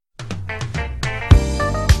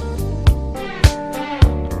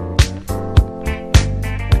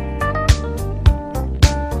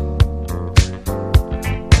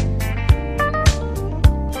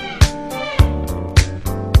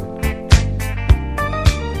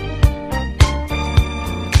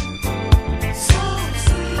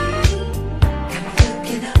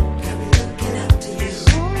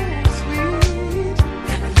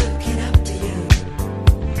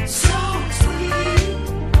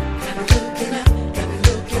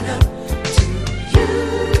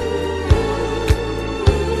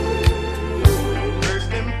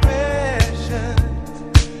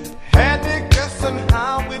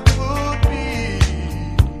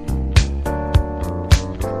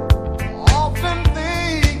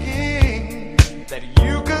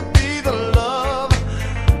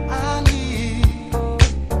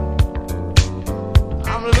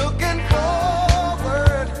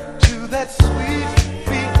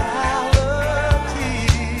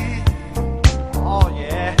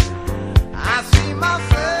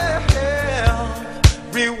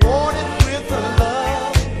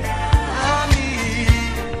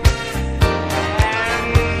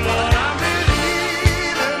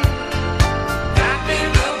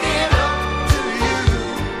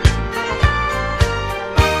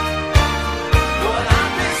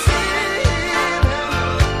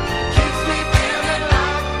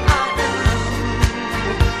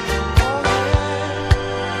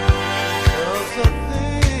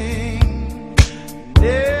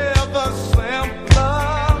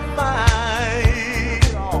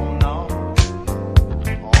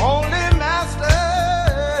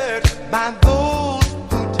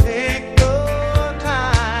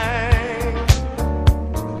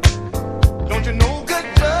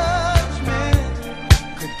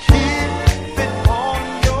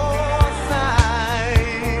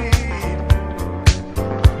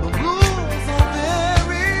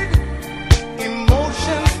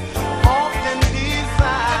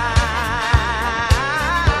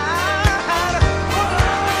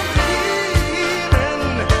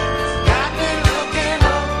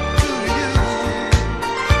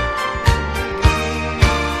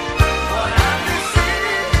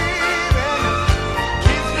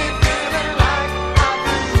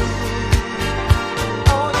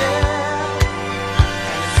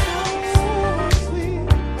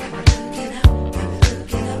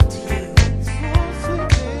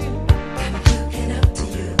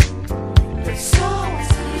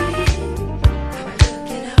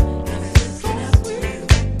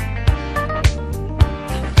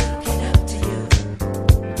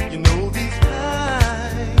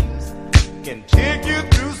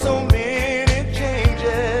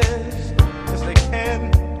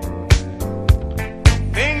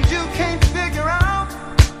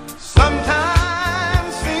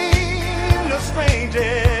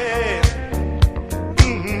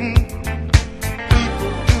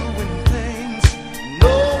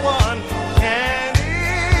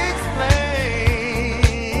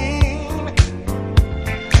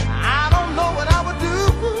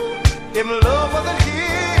If love wasn't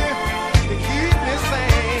here to keep me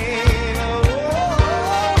sane,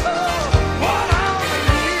 what I'm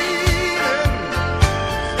believing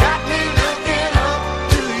got me looking up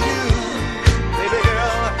to you, baby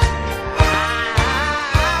girl.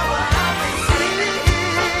 What I'm receiving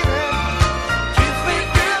keeps me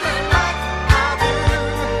feeling like I do.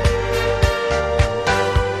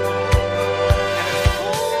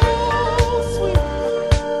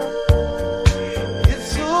 It's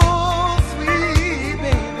so sweet,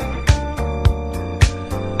 baby.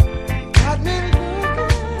 Got me looking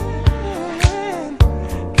up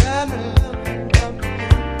to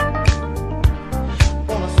you.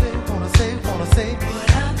 Wanna say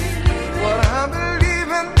what I'm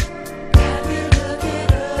believing.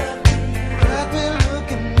 Got me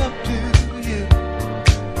looking up to you.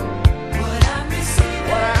 What I'm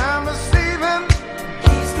receiving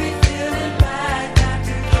keeps me feeling like I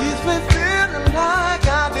do.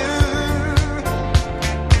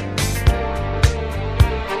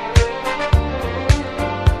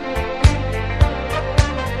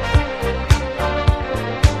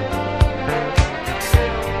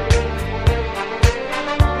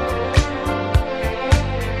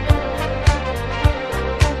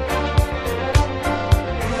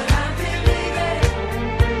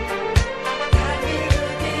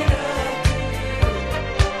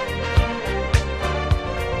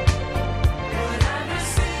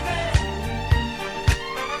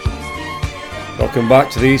 Welcome back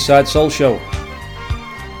to the Eastside Soul Show.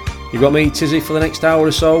 You've got me, Tizzy, for the next hour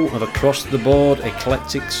or so of across-the-board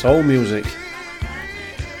eclectic soul music.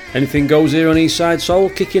 Anything goes here on Eastside Soul,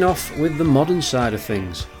 kicking off with the modern side of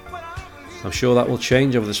things. I'm sure that will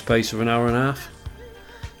change over the space of an hour and a half.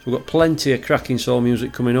 So we've got plenty of cracking soul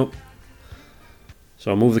music coming up.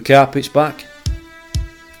 So I'll move the carpets back,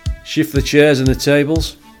 shift the chairs and the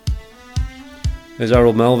tables. There's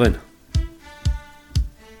Harold Melvin.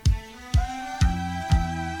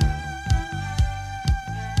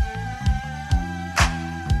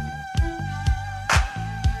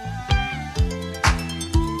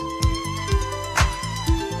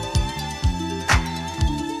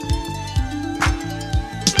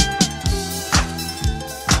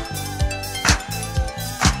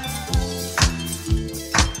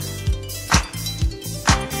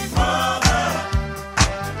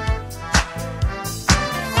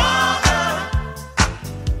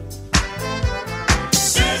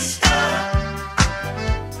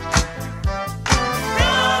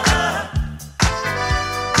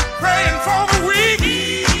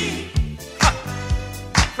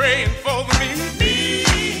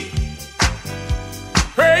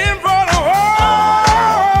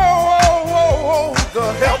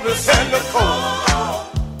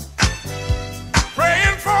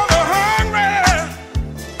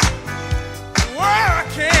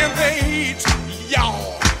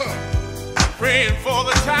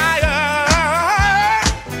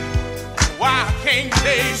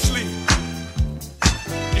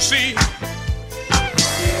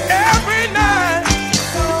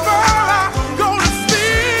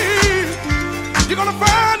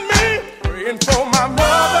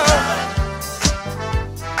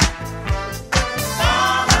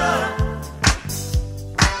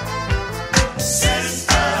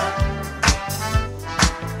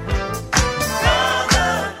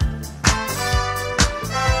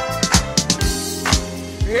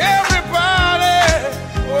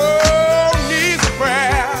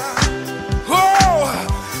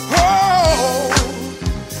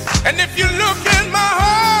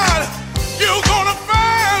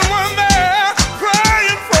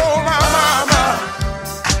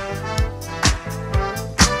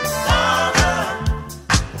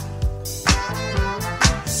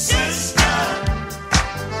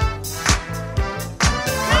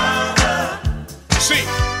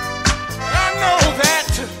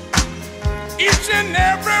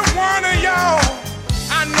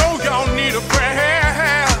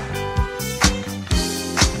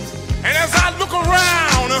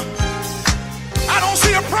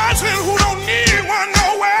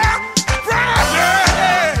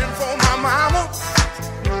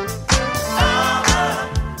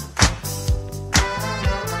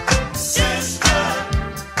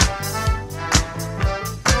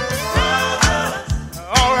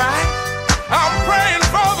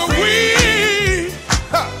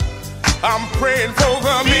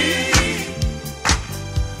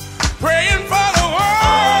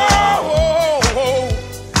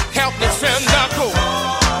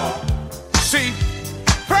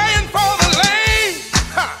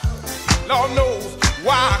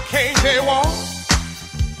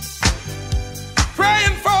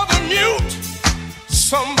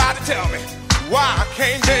 Somebody tell me, why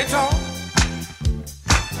can't they talk?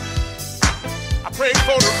 I pray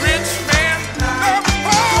for the rich man, the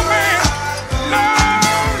poor man,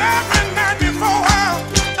 Lord, every night before I'm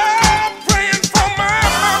praying for my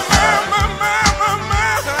sister,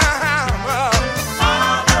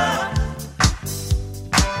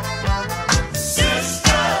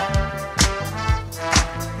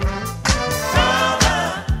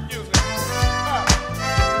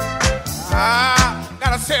 I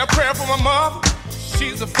gotta say a prayer for my mother.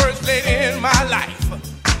 She's the first lady in my life.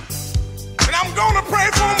 And I'm gonna pray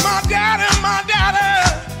for my daddy, my daddy.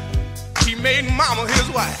 He made mama his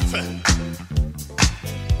wife.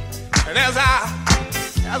 And as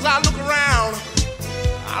I look around,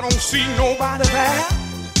 I don't see nobody there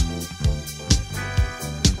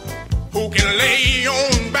who can lay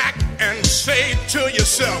on back and say to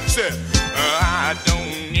yourself, say, I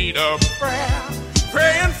don't need a prayer.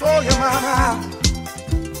 Praying for your mama,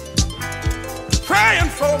 praying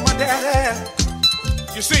for my daddy.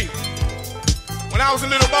 You see, when I was a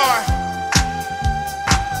little boy,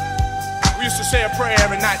 we used to say a prayer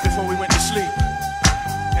every night before we went to sleep.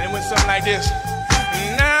 And it went something like this.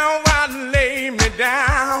 Now I lay me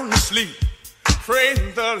down to sleep,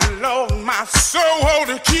 praying the Lord my soul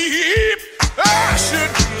to keep. I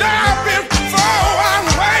should die before I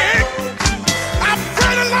wake. I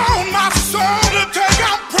pray the Lord my soul to take.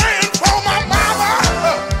 I'm praying for my mama,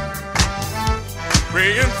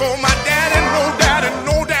 praying for my daddy, no daddy,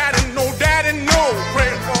 no daddy, no daddy, no.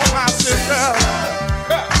 Praying for my sister,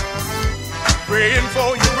 praying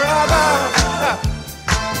for your brother.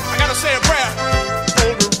 I gotta say a prayer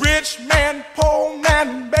for the rich man, poor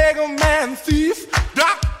man, beggar man, thief,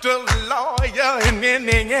 doctor, lawyer, and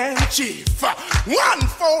Indian and chief. One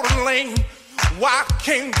for the lame, why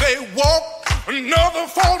can't they walk? Another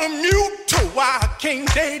for the mute, why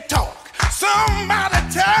can't they talk? Somebody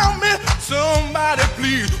tell me, somebody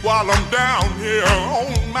please, while I'm down here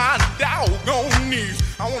on my doggone knees.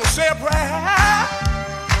 I wanna say a prayer,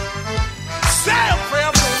 say a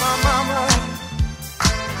prayer for my mama.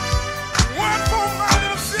 One for my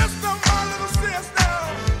little sister, my little sister.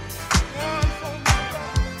 One for my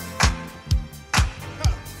brother.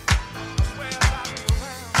 I swear as I look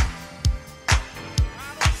around, I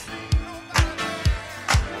don't see nobody.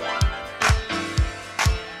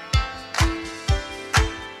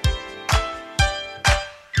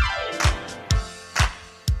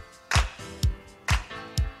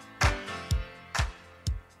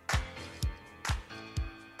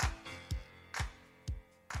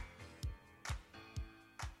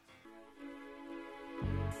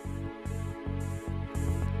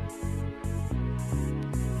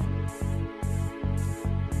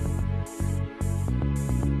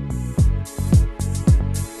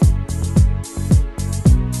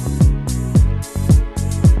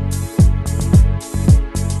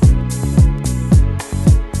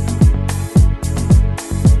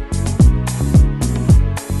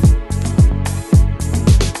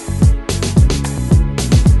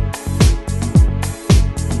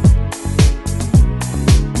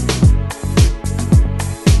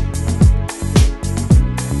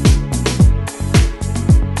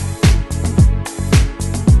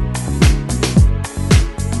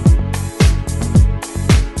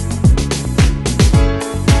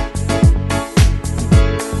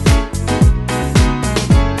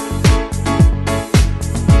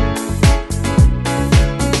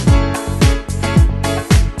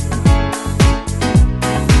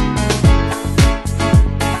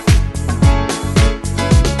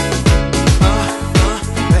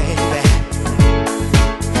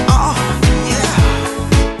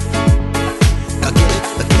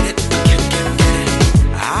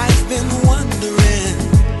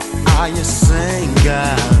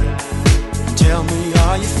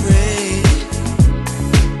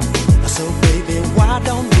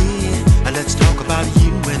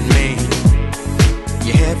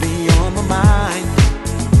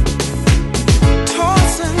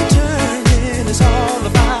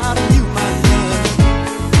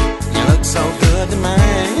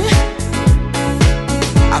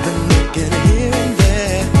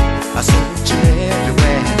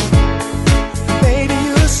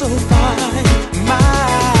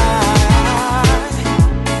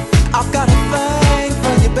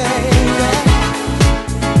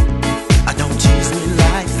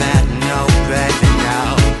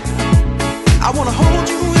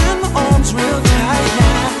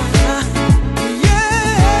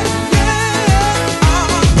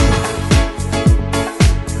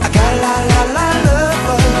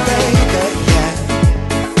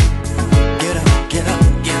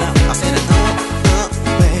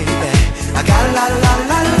 la la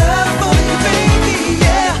la love.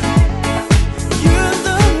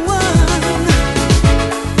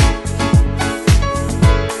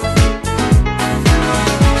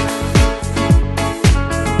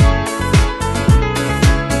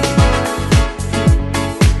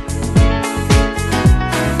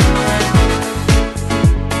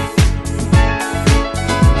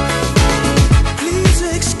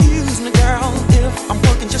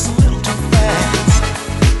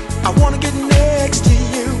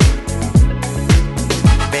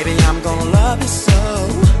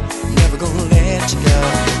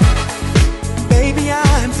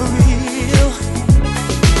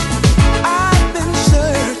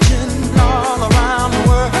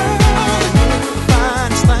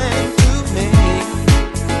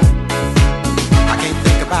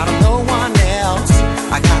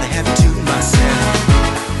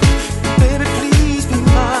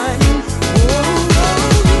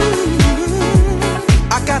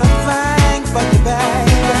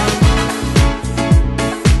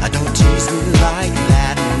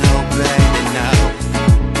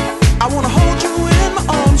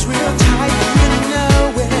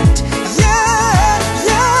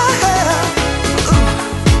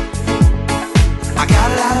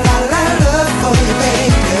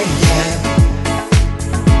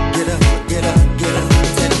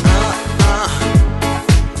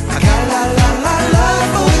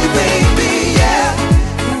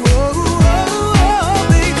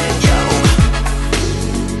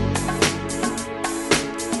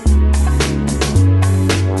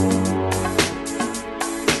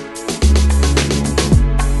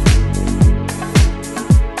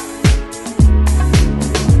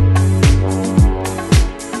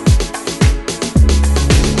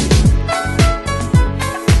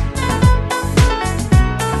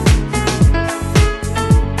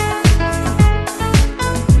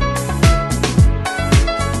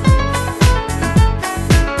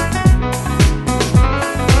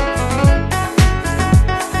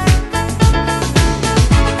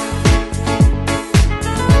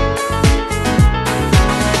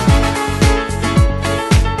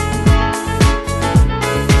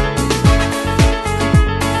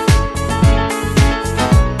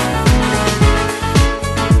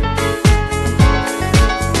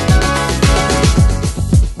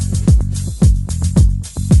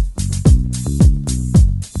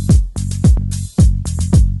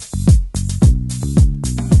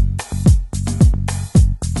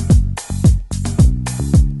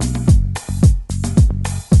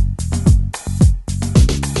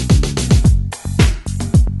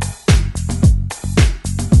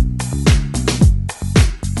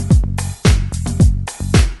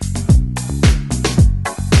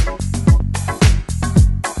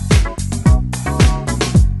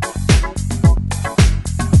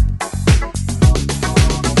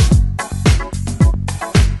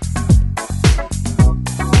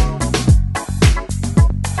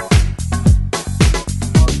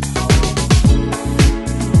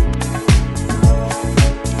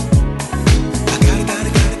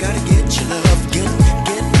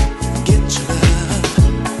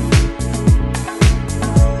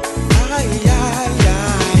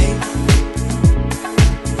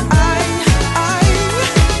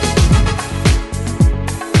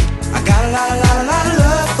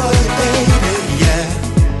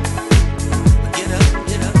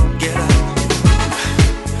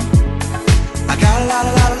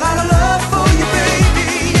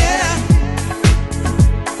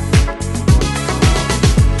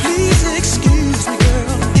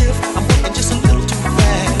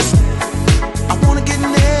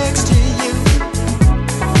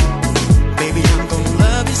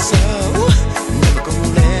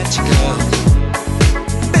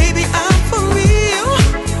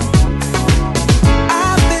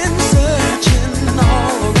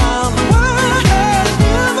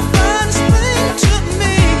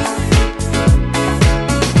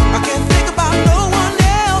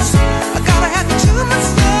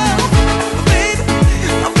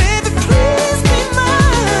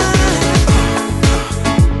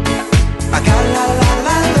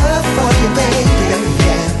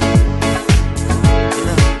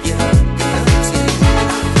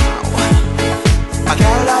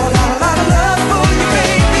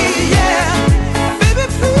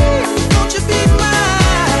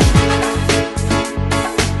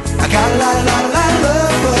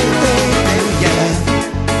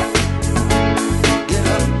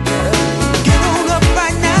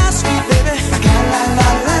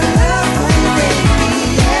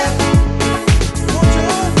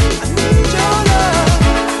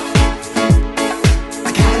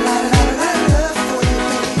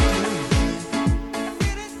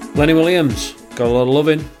 Lenny Williams, got a lot of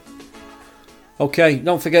loving. Okay,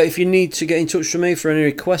 don't forget, if you need to get in touch with me for any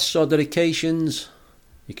requests or dedications,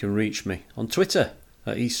 you can reach me on Twitter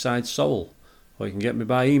at Eastside Soul, or you can get me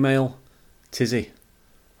by email,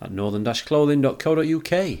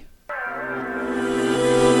 tizzy@northern-clothing.co.uk.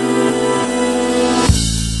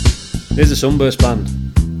 Here's the Sunburst Band,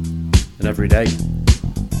 and Every Day.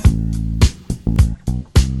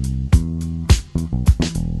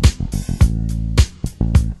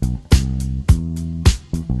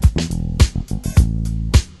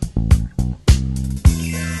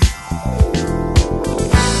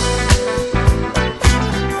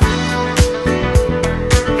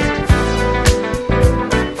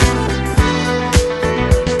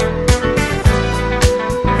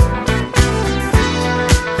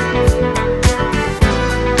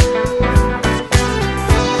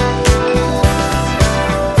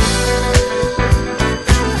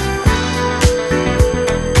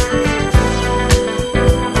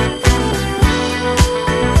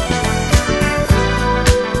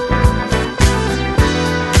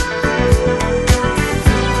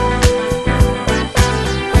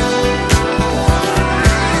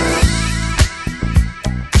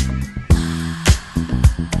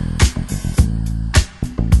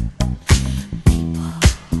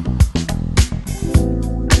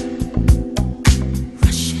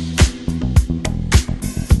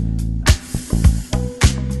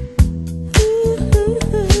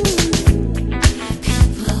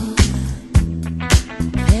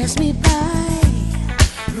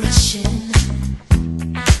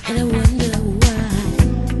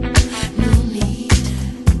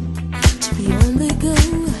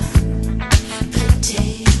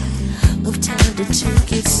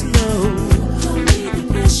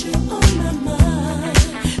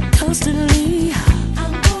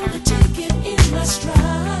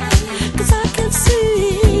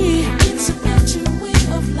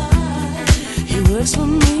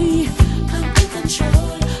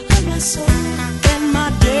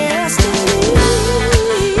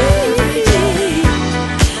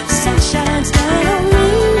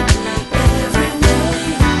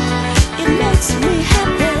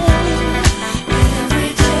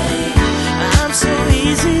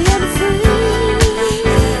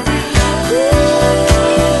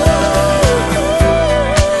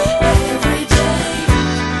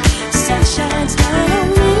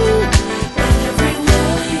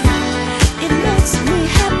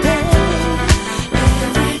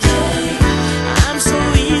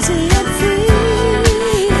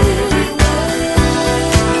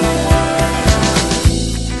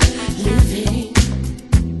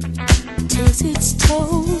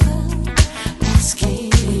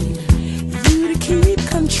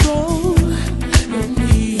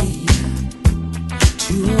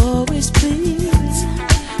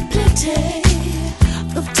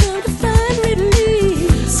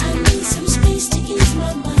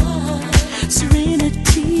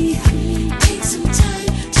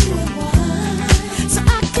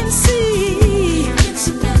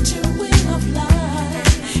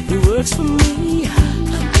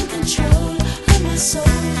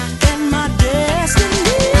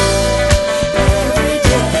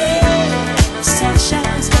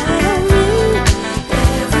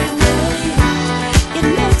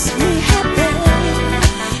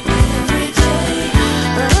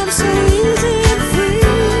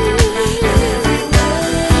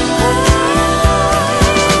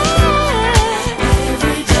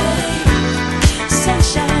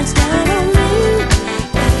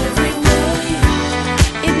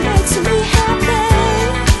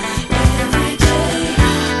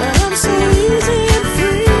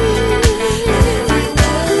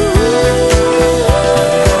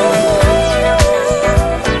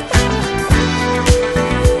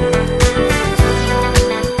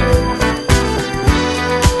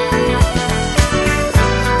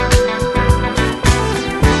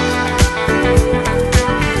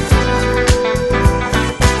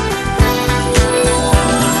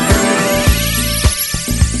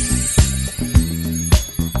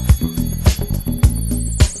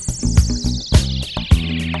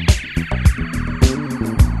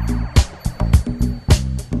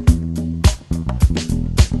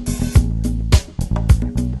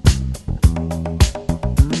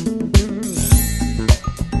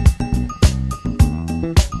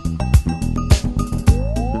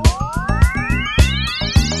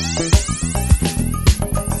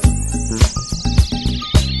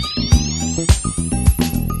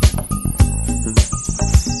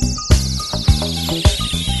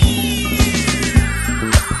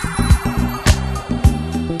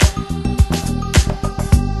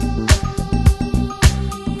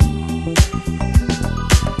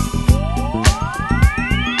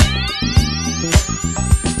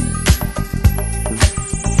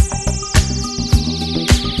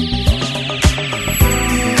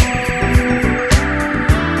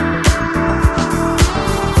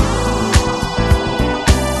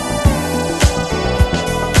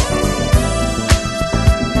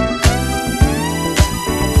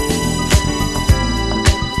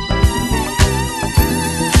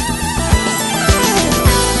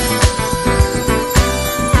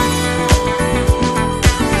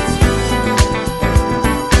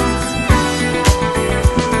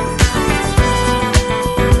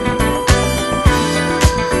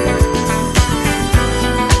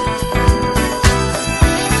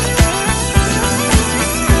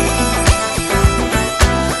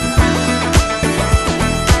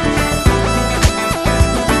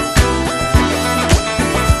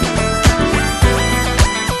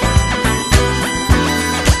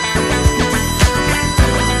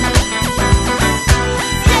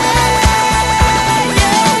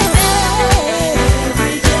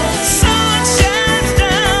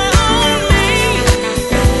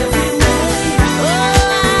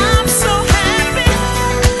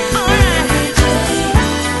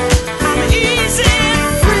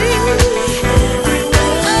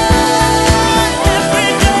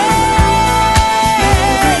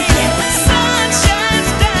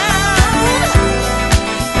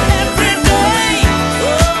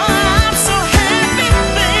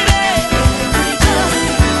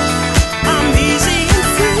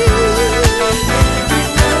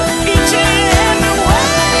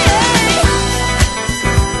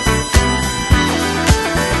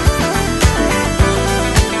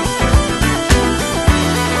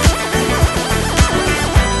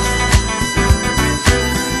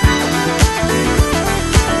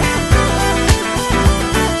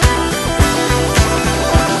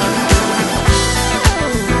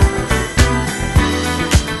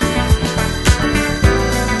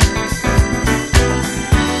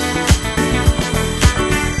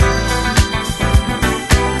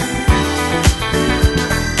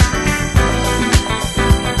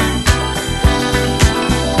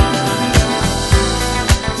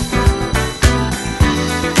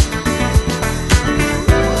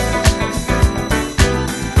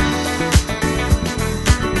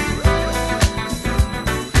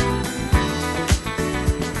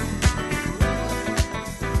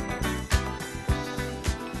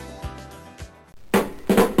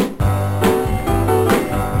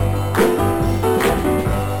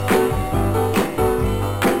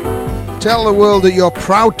 Tell the world that you're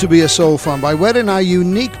proud to be a soul fan by wearing our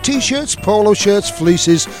unique t-shirts, polo shirts,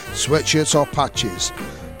 fleeces, sweatshirts or patches.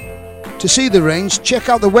 To see the range, check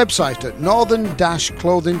out the website at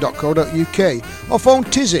northern-clothing.co.uk or phone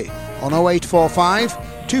Tizzy on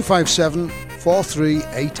 0845 257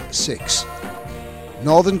 4386.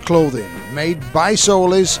 Northern Clothing, made by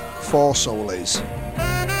Soulies for Soulies.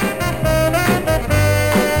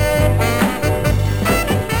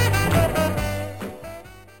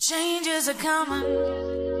 Changes are coming.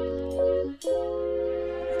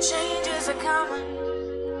 Changes are coming.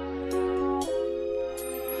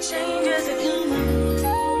 Changes are coming.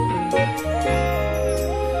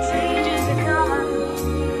 Changes are coming.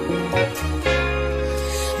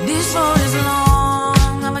 This road is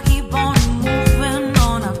long. I'ma keep on moving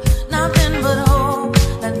on. I've nothing but hope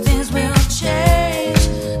that things will change.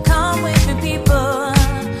 Come with me, people.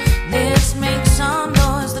 Let's make some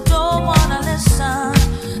noise. They don't wanna listen.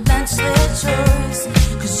 That's their choice.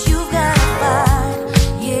 'Cause you've gotta fight.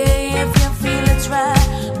 Yeah, if you feel it's right.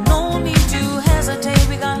 No need to hesitate.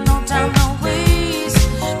 We got no time, no waste.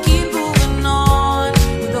 Keep moving on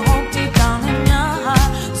with the hope deep down in your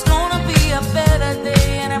heart. It's gonna be a better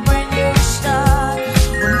day and a brand new start.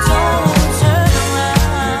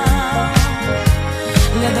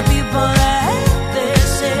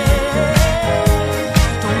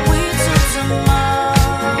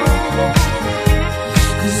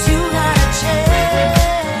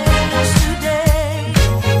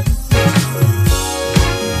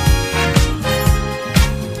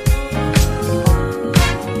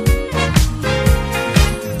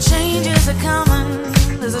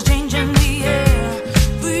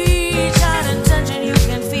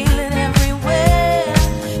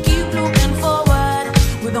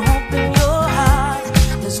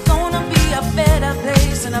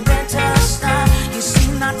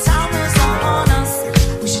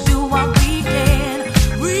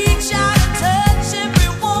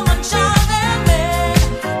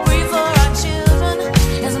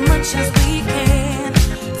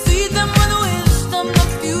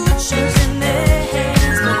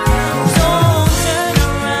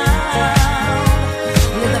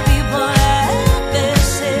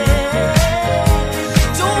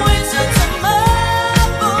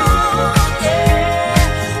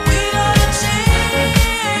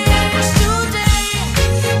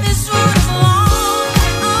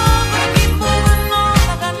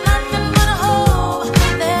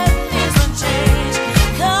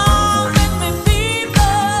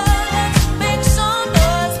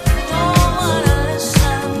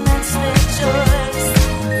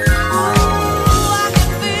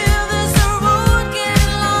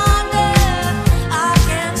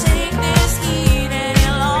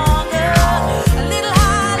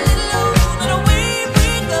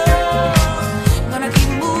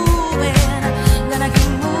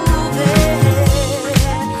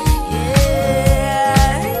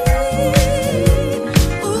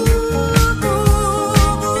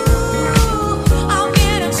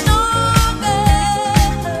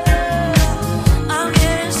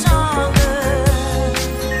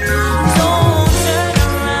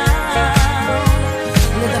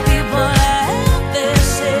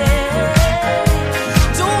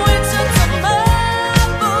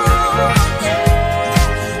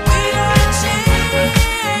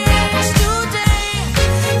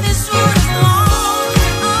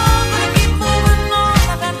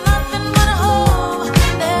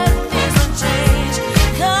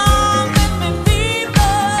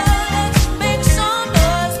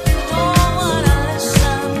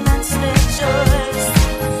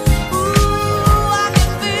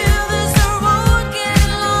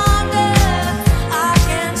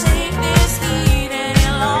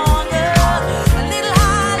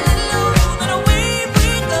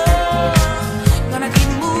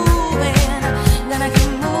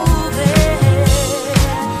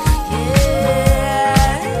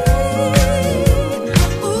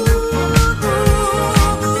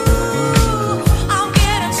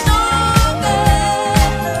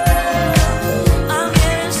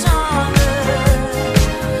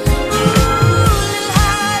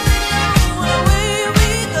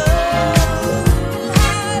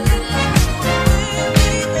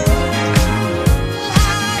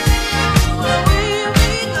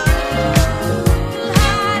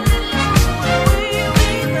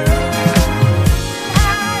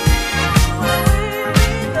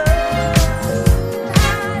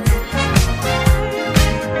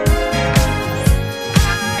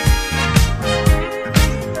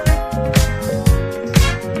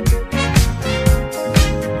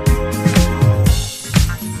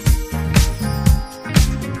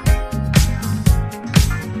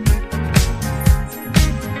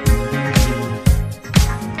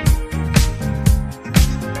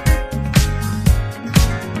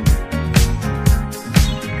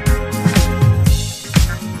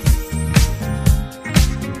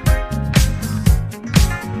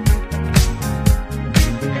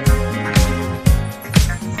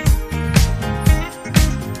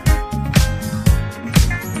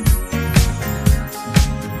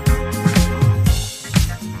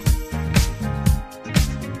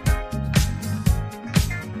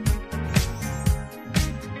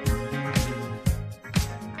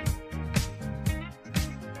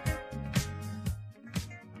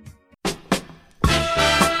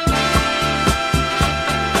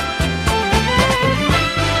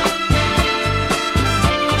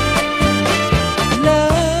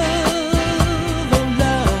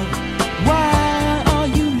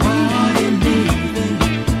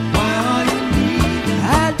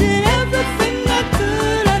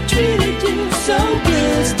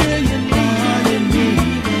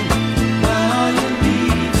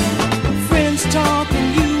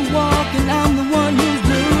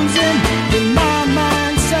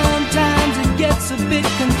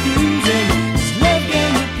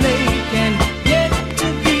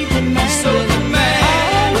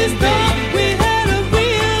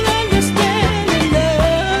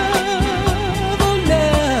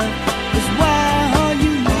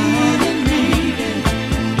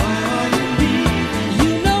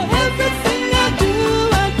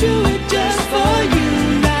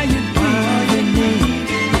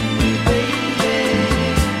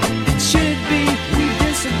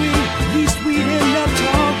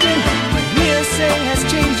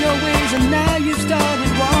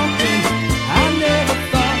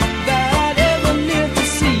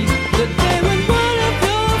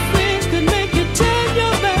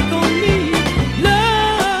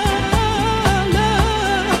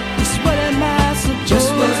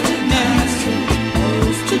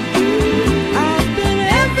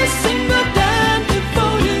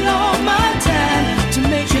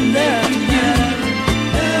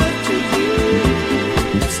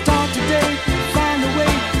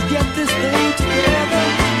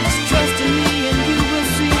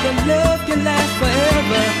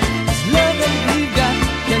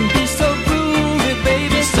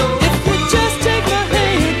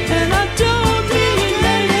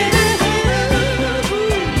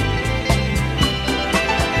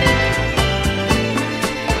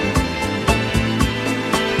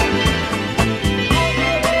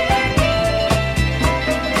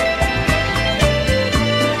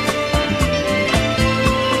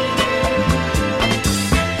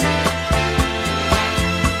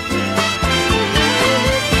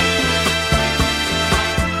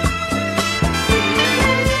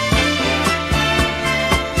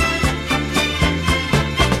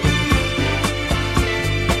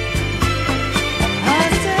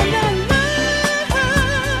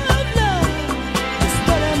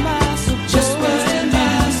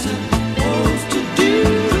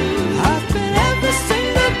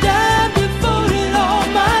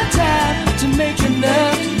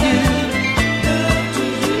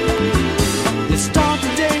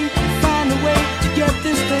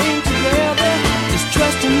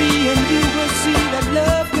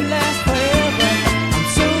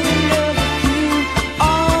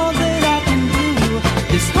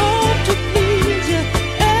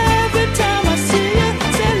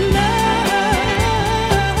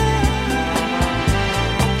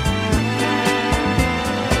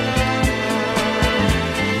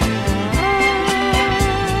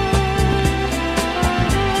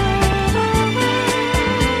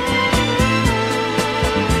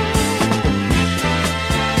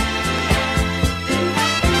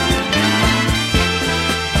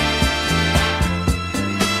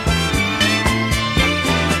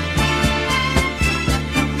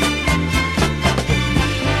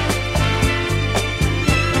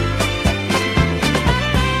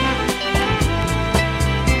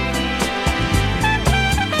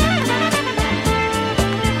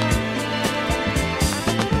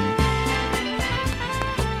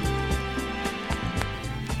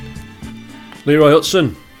 Leroy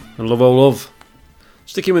Hudson and Love Oh Love.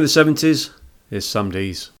 Sticking with the 70s, here's Sam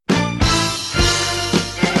Dees.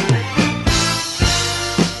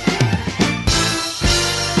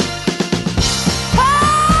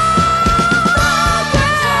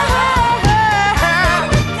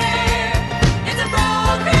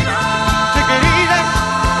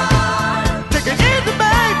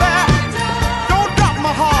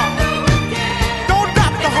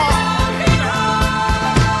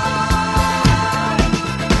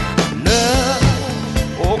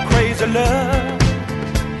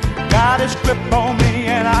 Grip on me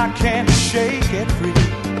and I can't shake it free.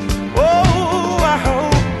 Oh, I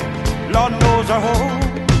hope, Lord knows I hope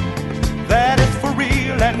that it's for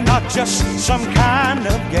real and not just some kind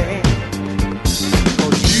of game.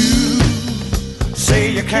 'Cause you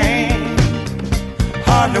say you can't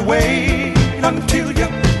hardly wait until you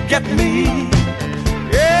get me.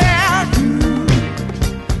 Yeah, you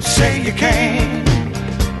say you can't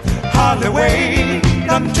hardly wait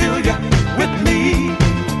until you're with me.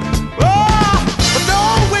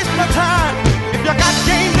 Time if you got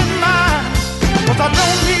game in mind, 'cause I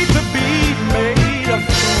don't need to be made a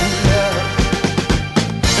fool.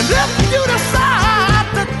 And if you decide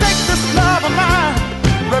to take this love of mine,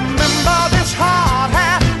 remember this heart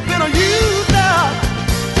has been used up,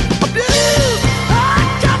 abused. I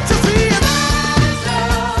got to see it.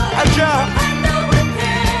 I know it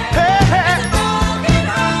can't. Hey, hey.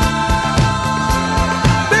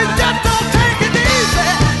 They just don't take it easy.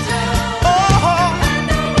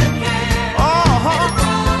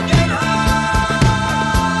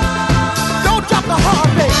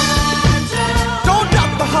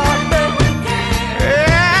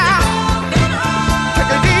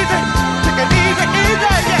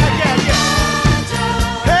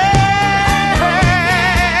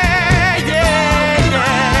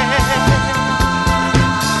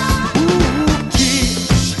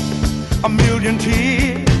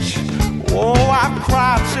 Tears. Oh, I've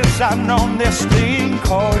cried since I've known this thing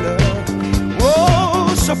called love.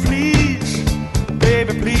 Oh, so please,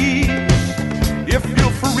 baby, please, if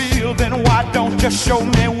you're for real, then why don't you show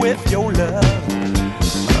me with your love?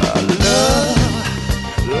 Love,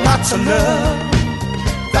 lots of love.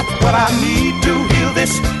 That's what I need to heal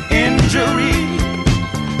this injury.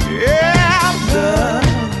 Yeah, love,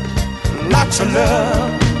 lots of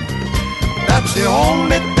love. That's the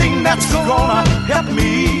only thing that's gonna help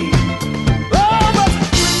me. Oh, but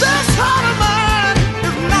this heart of mine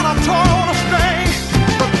is not a total string,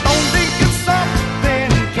 but only it's something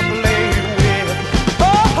to play with.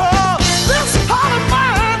 Oh, this heart of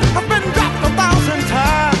mine has been dropped 1,000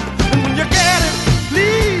 times, and when you get it,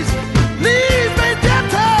 please leave me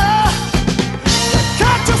gentle.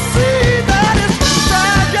 Can't you see that it's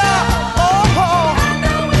fragile? Oh, I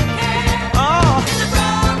know it can't. Oh.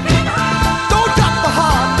 Don't drop the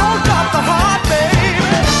heart,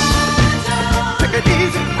 baby. Take it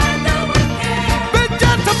easy. Be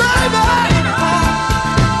gentle, baby.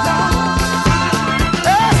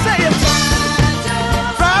 Hey, say it.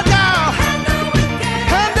 Fragile.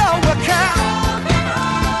 I know we can.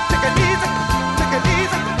 Take it easy. Take it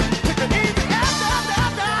easy. Take it easy.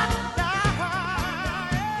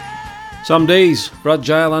 Sam Dees,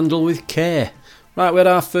 Fragile Handle with Care. Right, we had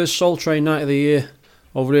our first Soul Train night of the year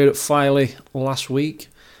over here at Filey last week.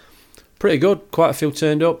 Pretty good, quite a few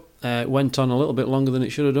turned up. It went on a little bit longer than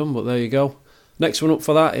it should have done, but there you go. Next one up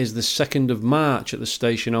for that is the 2nd of March at the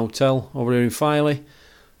Station Hotel over here in Filey.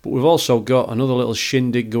 But we've also got another little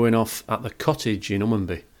shindig going off at the Cottage in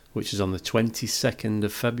Ummanby, which is on the 22nd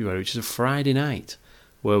of February, which is a Friday night,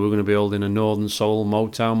 where we're going to be holding a Northern Soul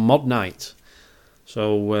Motown mod night.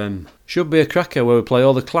 So, should be a cracker where we play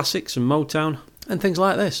all the classics and Motown and things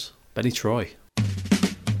like this. Benny Troy.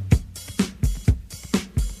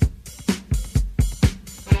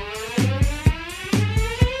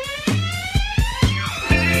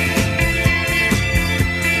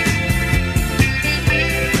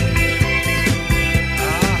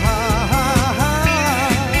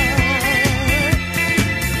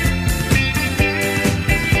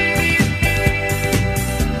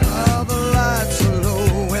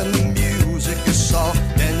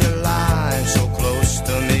 Soft and you're lying so close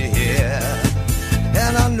to me here.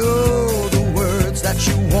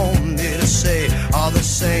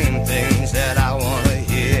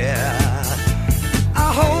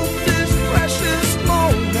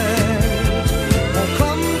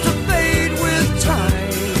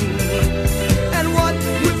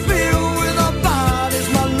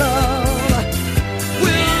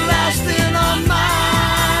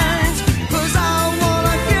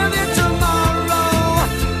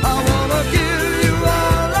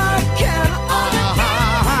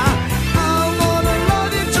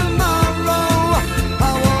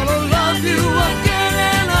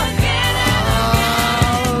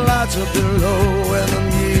 below where the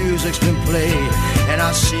music's been played, and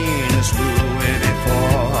I've seen this movie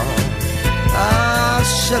before. I've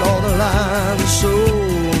said all the lines so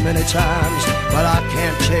many times, but I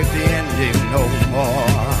can't take the ending no more.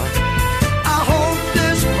 I hope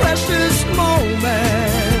this precious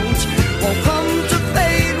moment won't come to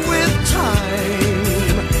fade with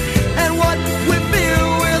time, and what we feel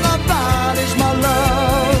with our bodies, my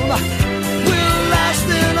love, will last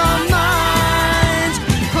in our minds.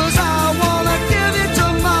 'Cause I wanna give you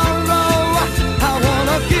tomorrow, I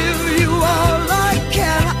wanna give you all I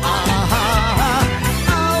can.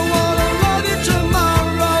 I wanna love you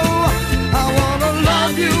tomorrow, I wanna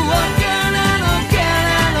love you again and again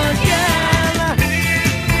and again.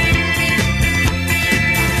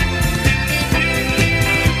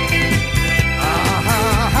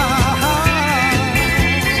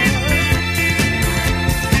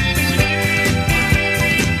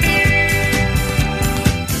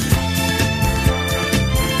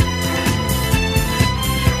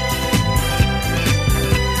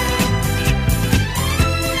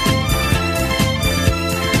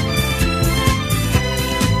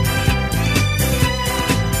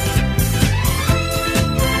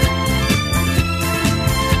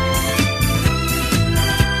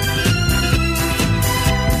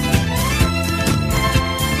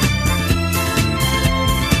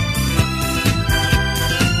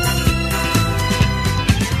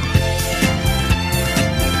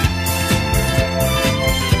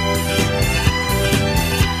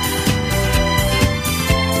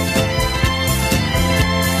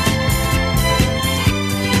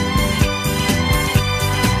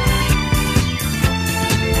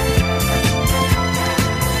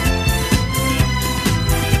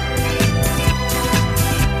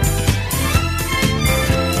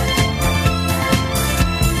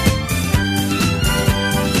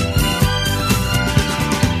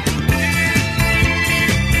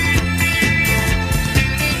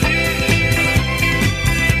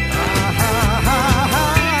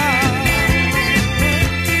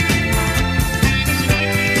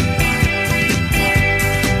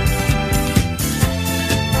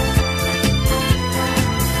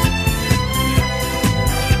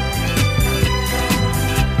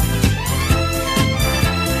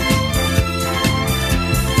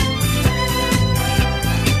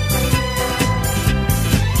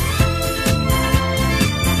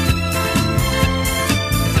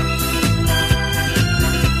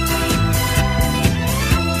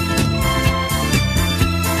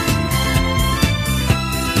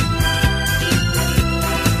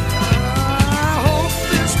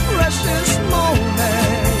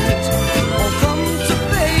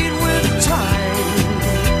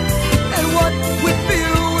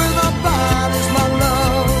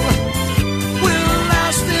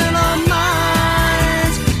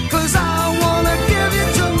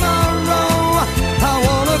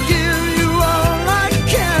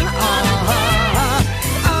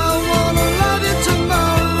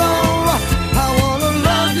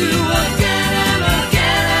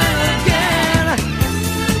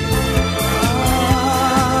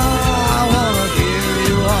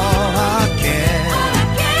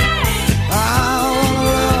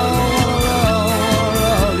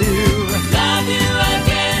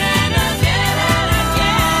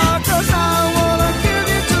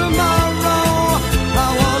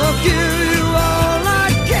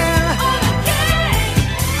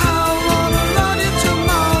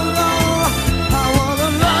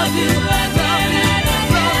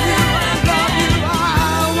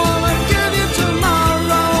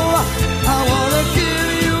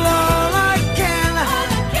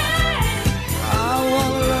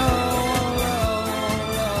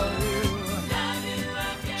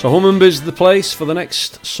 So Hummonby's the place for the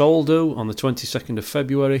next Soul Do on the 22nd of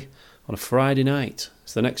February on a Friday night.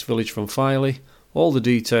 It's the next village from Filey. All the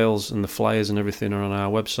details and the flyers and everything are on our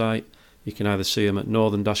website. You can either see them at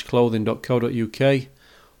northern-clothing.co.uk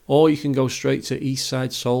or you can go straight to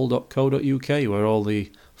eastsidesoul.co.uk where all the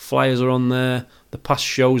flyers are on there, the past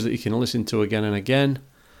shows that you can listen to again and again,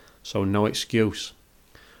 so no excuse.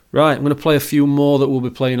 Right, I'm going to play a few more that we'll be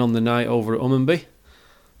playing on the night over at Hummonby.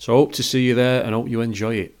 So I hope to see you there and hope you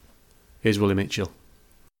enjoy it. Here's Willie Mitchell.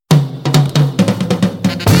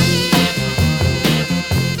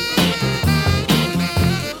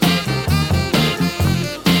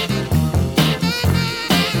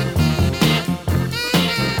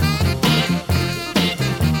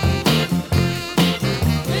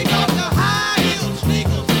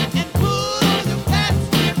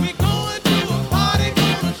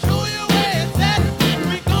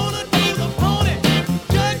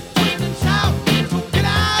 Get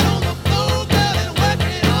out on the floor, girl, and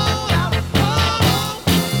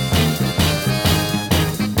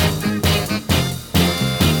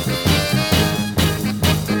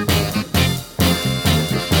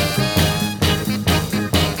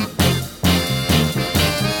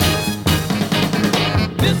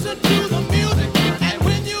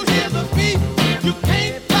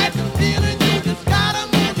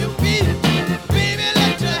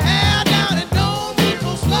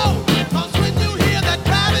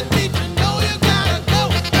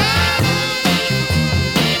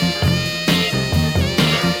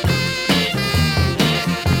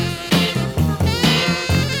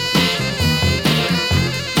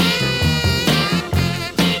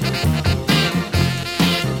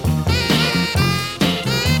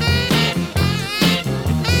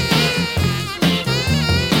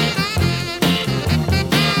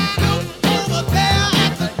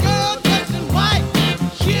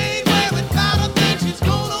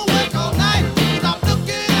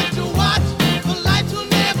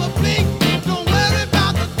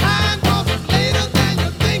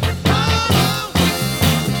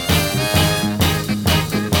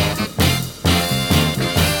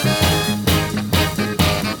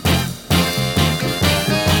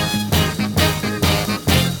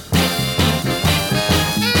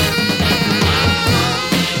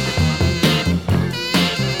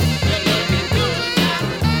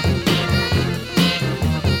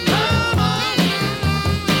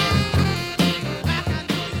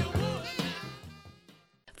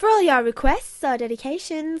your requests or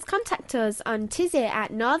dedications, contact us on Tizzy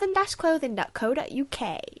at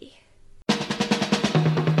northern-clothing.co.uk.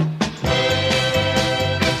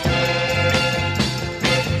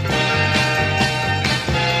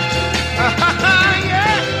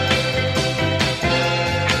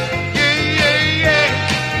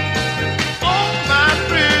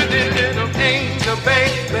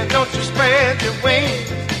 Baby, don't you spread your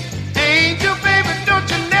wings. Angel, baby, don't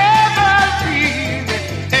you never leave me.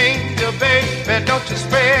 Angel, baby, don't you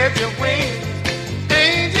spread your wings.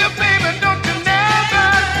 Angel, baby, don't you never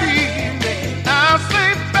leave me. I'll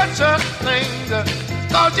say better things,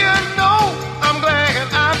 'cause you know I'm glad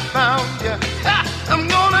I found you. I'm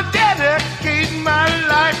gonna dedicate my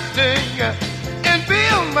life to you and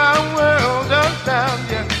build my world around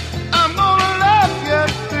you. I'm gonna love you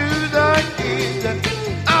through the years.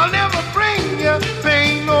 I'll never bring you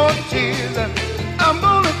pain or tears. I'm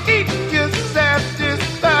gonna keep you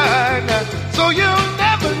satisfied, so you'll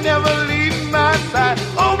never, never leave my side.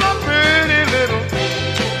 Oh, my pretty little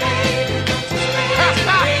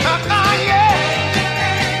yeah.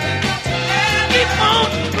 Keep on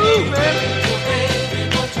moving.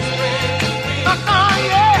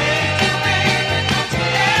 Yeah.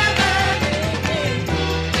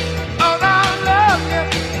 Oh, I love you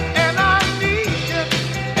and I need you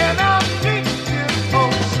and I'll treat you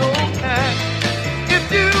oh so nice. If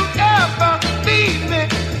you ever leave me,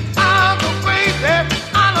 I'll go crazy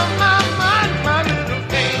out of my mind, my little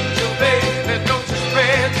angel baby. Don't you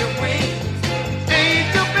spread your wings,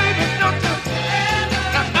 angel baby. Don't you?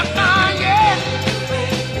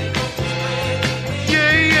 Yeah,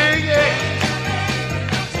 yeah, yeah, yeah.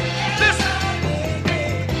 Listen,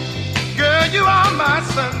 girl, you are my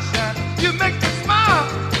sunshine. You make me smile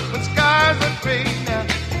when skies are gray now.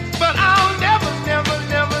 But I'll never, never,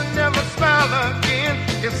 never, never smile again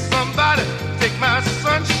if somebody take my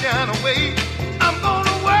sunshine away. I'm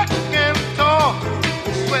gonna work and talk,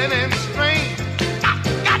 sweat and strain. I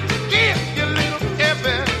got to give you little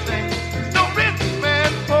everything. No rich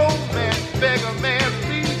man, poor man, beggar man,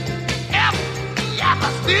 please.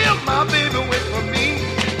 Ever, steal my baby away from me.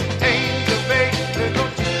 Angel baby,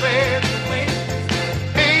 don't you spread your wings.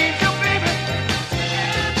 Angel baby,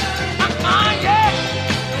 yeah.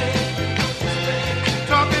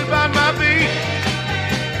 Talking about my baby.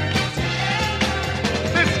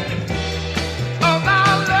 Listen, oh, I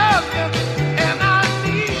love you and I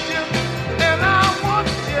need you and I want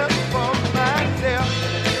you for myself.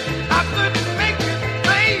 I couldn't make it,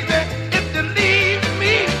 baby, if you leave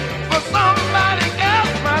me for somebody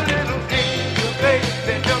else, my little angel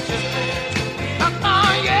baby. Don't you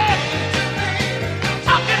yeah.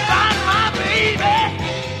 Talking about my baby.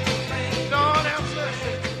 Lord have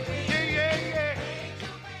mercy. Yeah, yeah, yeah.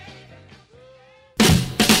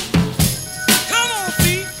 Come on,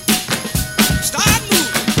 feet. Start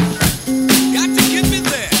moving. Got to get me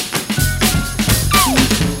there.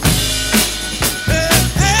 Hey,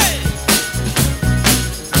 hey.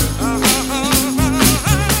 Oh.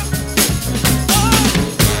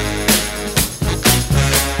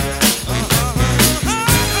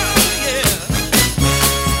 Yeah.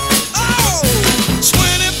 Oh,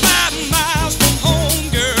 25 miles from home,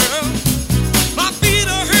 girl. My feet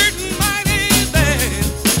are hurting mighty bad.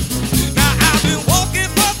 Now I've been walking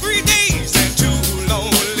for 3 days and 2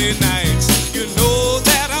 lonely nights. You know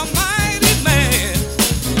that I'm mighty mad.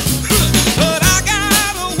 But I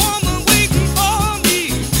got a woman waiting for me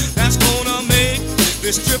that's gonna make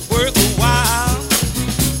this trip worth a while.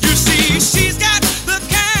 You see, she's got the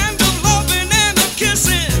kind of loving and of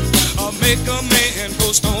kissing make a man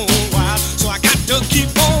go stone wild. So I got to keep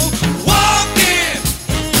on walking.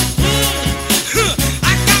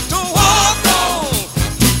 I got to walk on.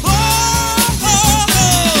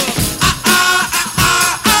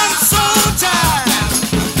 I'm so tired,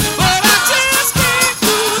 but I just can't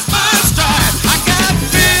lose my stride. I got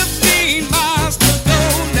 15 miles to go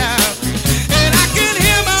now, and I can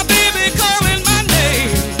hear my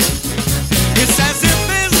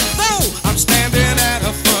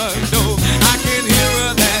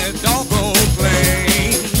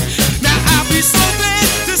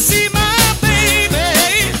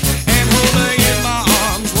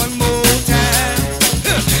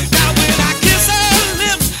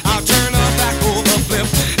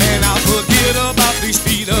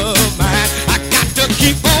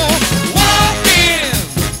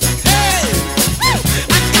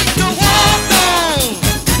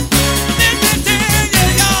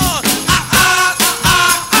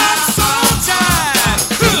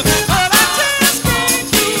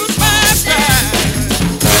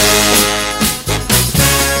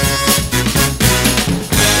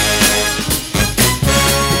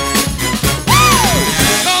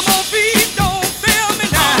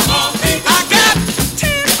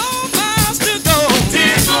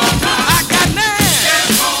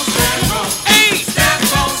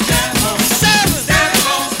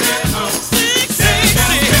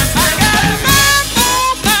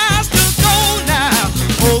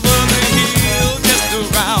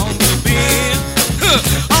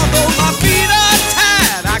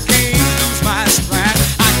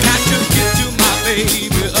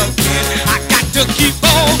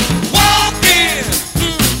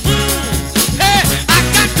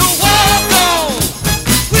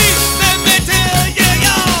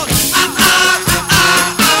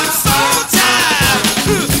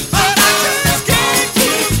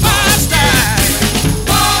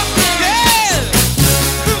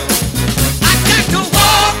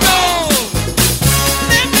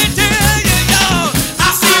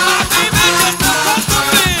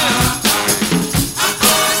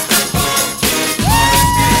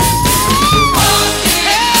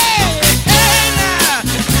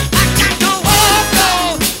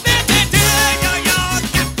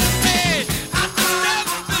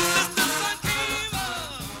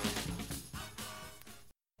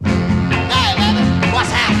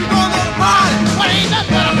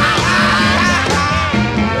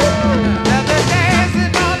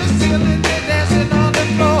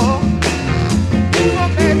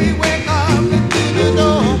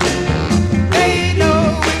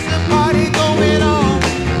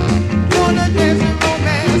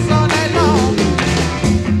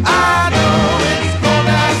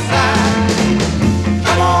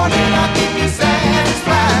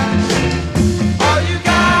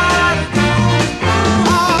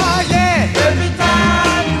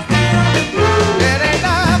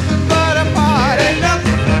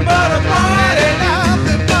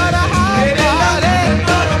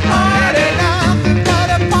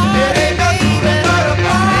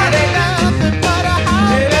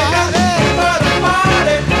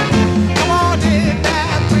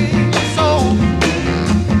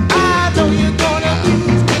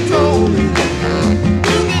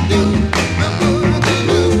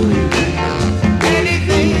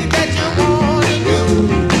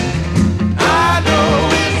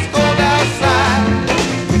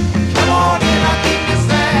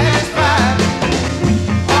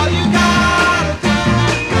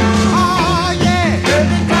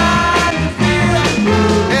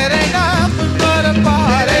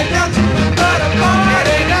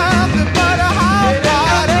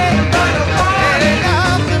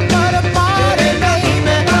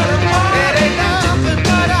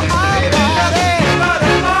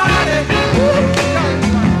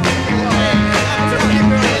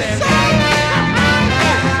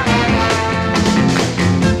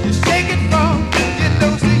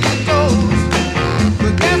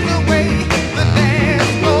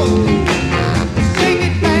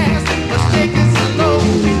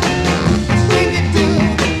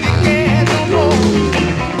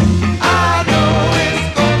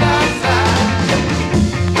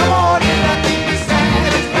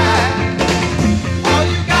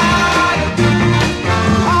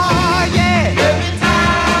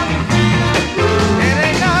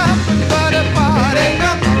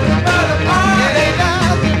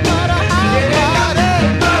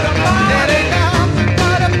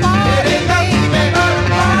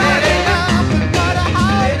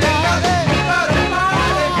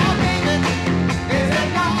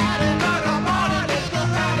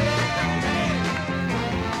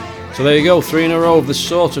So there you go, 3 in a row of the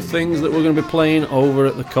sort of things that we're going to be playing over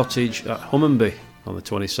at the cottage at Hummonby on the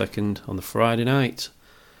 22nd on the Friday night.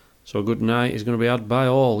 So a good night is going to be had by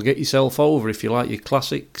all. Get yourself over if you like your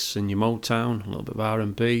classics and your Motown, a little bit of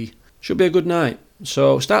R&B. Should be a good night.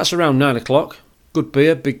 So it starts around 9 o'clock. Good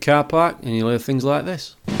beer, big car park, and you'll hear things like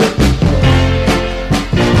this.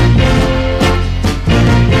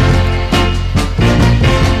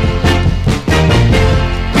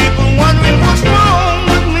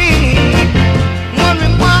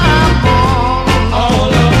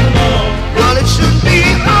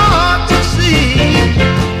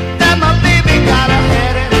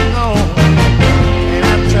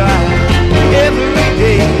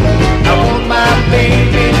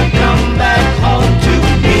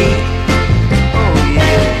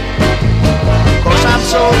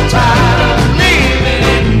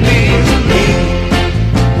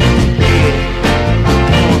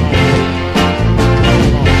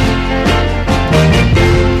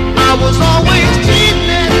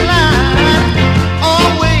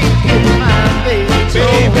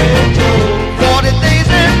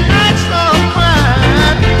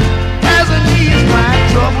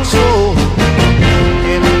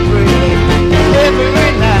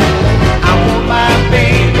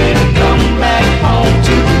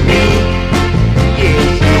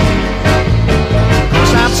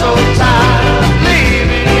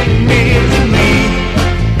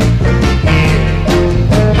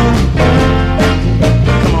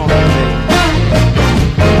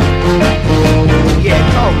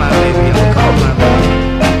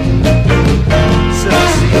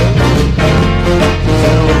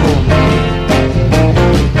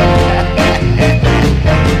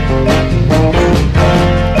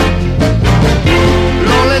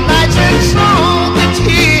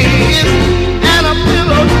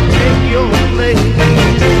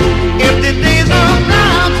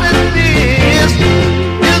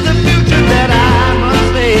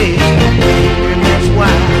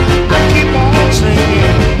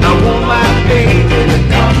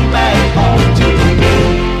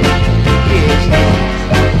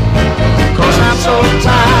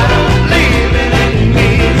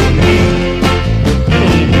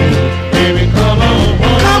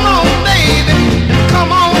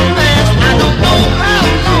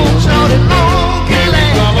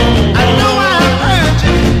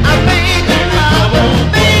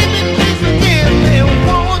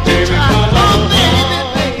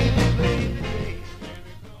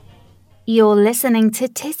 You're listening to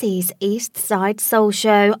Tizzy's Eastside Soul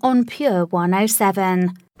Show on Pure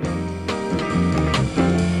 107.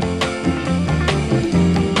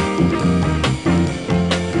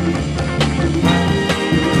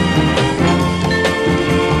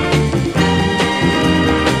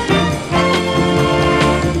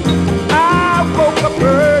 I woke up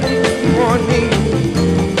early this morning,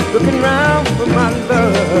 looking round for my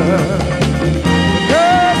love.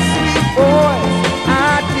 Her sweet voice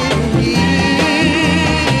I didn't hear.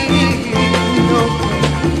 No.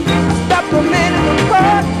 I stopped a man in the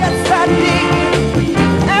park, yes I did,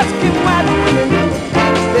 asking why the women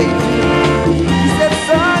can't stay here. He said,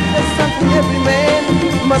 son, there's something every man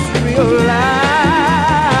must realize.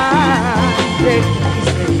 Yeah. He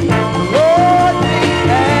said, the Lord made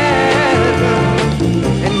Adam,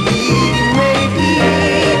 and he made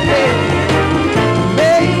Eve,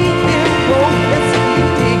 made him both, yes he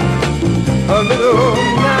did, a little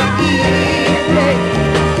naive.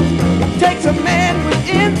 It takes a man with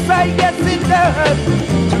insight, yes it does,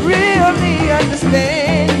 to really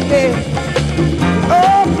understand, yeah.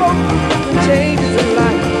 All folks can changes in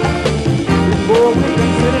life before we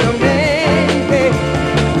consider a man, yeah.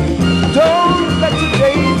 Don't let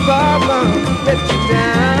today's problem let you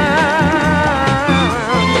down.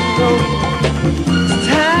 No, it's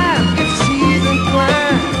time if she's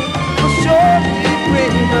inclined, we'll surely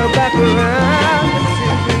bring her back around.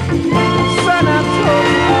 Son, I told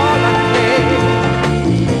you all I can.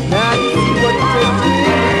 Now you see what it takes to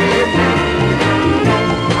live.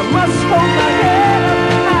 I must hold my head up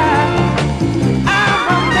high. I'm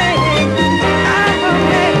a man,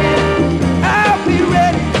 I'll be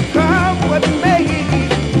ready to come what may.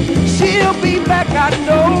 She'll be back, I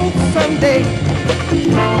know, someday.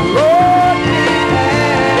 Lord, he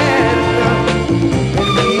had enough, and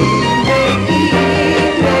he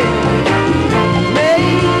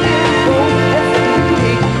made him both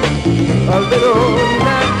a little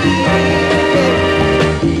naive.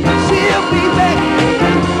 She'll be back,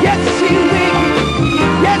 yes she will,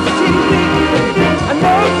 yes she will. I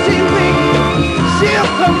know she will. She'll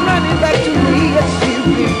come running back to me, yes she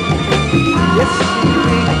will, yes she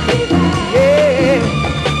will. Yeah,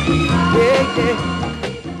 yeah, yeah.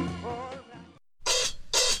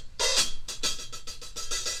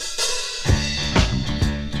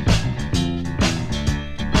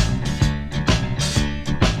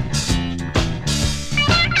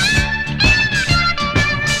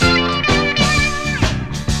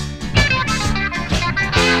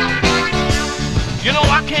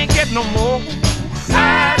 no more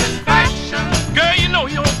satisfaction. Girl, you know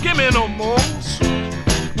you don't give me no more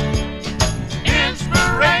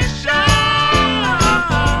inspiration.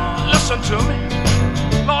 Listen to me,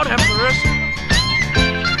 Lord have mercy.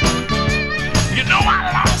 You know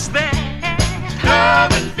I lost that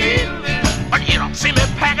love and feeling, but you don't see me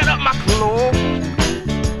packing up my clothes.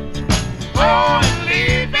 Oh, and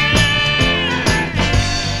leaving.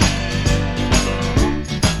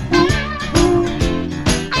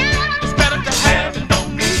 It's better to have and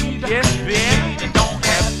don't need. Yes, baby, don't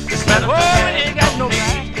have. It's better to have and don't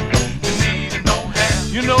need. You need and don't have.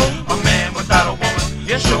 You know, a man without a woman,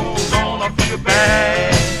 yes, sure gonna feel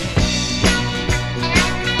bad.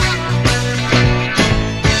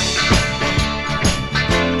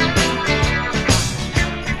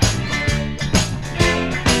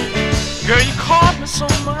 Girl, you caused me so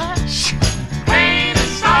much pain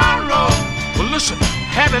and sorrow. Well, listen,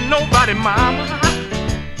 having nobody, mama,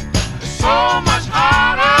 is so much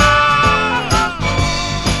harder.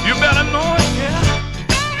 You better know it, yeah.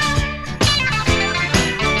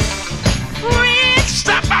 Freaks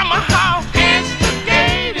stop by my house,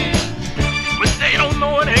 instigated, but they don't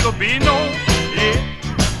know it ain't gonna be no, yeah,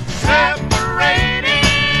 separated.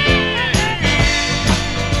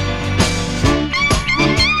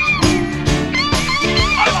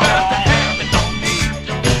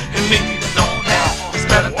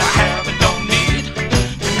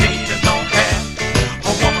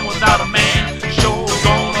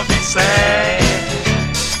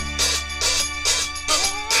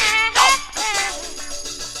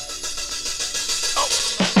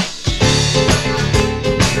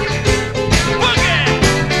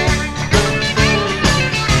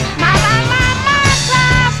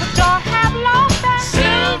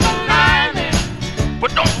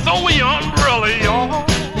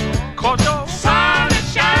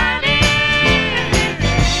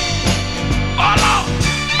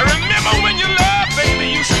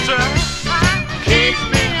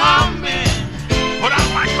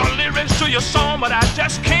 But I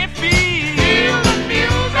just can't feel the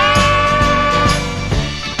music.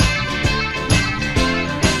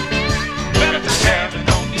 Better to have and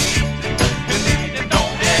don't need. You need and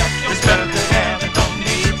don't have. It's better to have and don't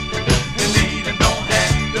need. You need and don't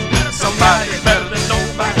have. It's better somebody better than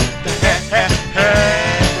nobody to have.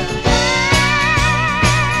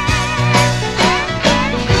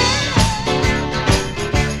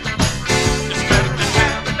 It's better to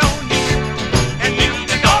have and don't need. And need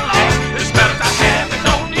and don't have. It's better to have and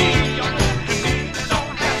don't need. You need and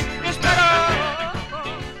don't have. It's better.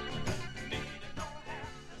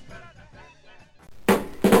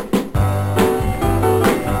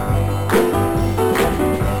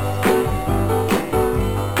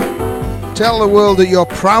 Tell the world that you're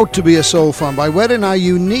proud to be a soul fan by wearing our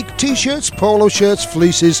unique t-shirts, polo shirts,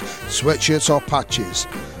 fleeces, sweatshirts or patches.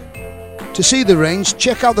 To see the range,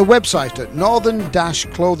 check out the website at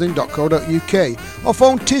northern-clothing.co.uk or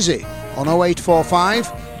phone Tizzy on 0845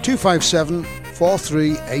 257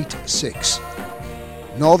 4386.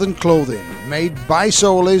 Northern Clothing, made by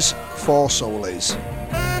Soulies for Soulies.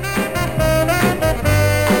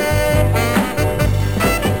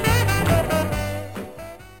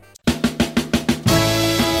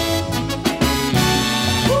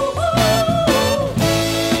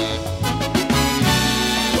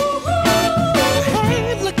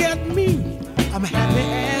 Hey, look at me. I'm happy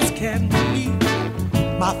as can be.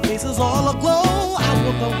 My face is all aglow. I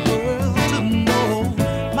want the world to know.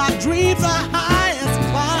 My dreams are high as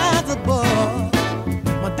clouds above.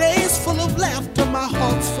 My days full of laughter, my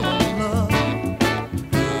heart's full of love.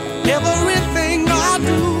 Everything I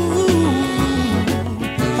do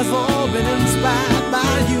has all been inspired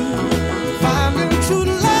by you. Finding true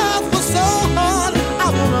love was so hard. I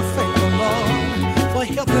wanna thank the Lord for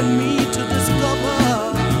helping me to discover,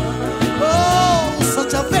 oh,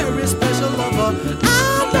 such a very special lover. I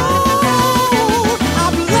know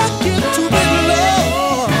I'm lucky to be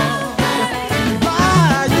loved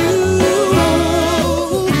by you.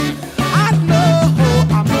 I know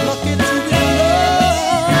I'm lucky to be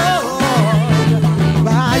loved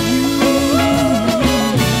by you.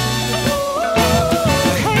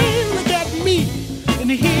 Hey, look at me,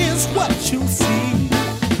 and here's what you see.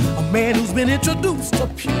 A man who's been introduced to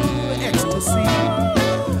pure ecstasy.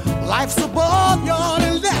 Life's a barnyard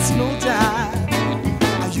and that's no jive.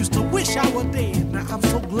 I used to wish I were dead, now I'm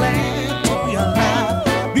so glad to be alive.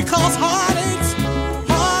 Because heartaches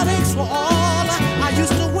were all I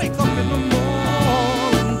used to wake up in the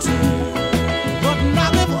morning to. But now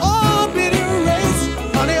they've all been erased,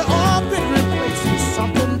 honey, all been replaced with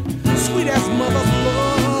something sweet as mother's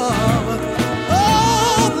love.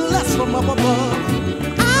 Oh, bless from up above.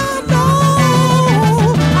 I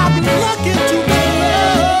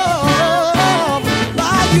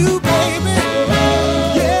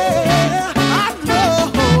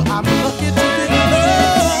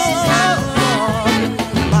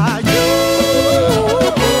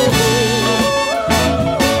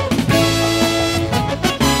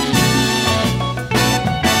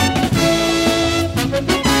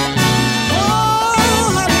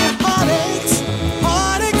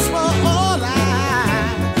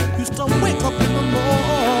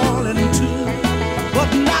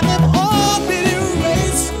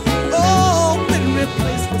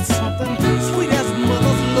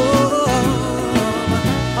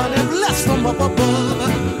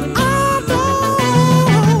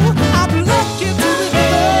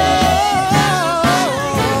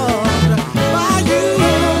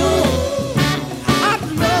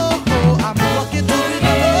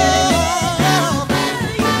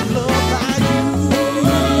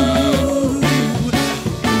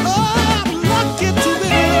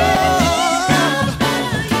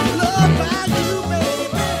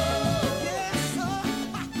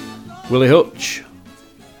Willie Hutch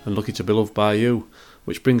and Lucky to Be Loved by You,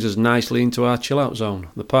 which brings us nicely into our chill out zone,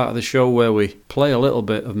 the part of the show where we play a little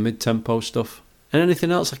bit of mid-tempo stuff and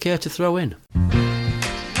anything else I care to throw in.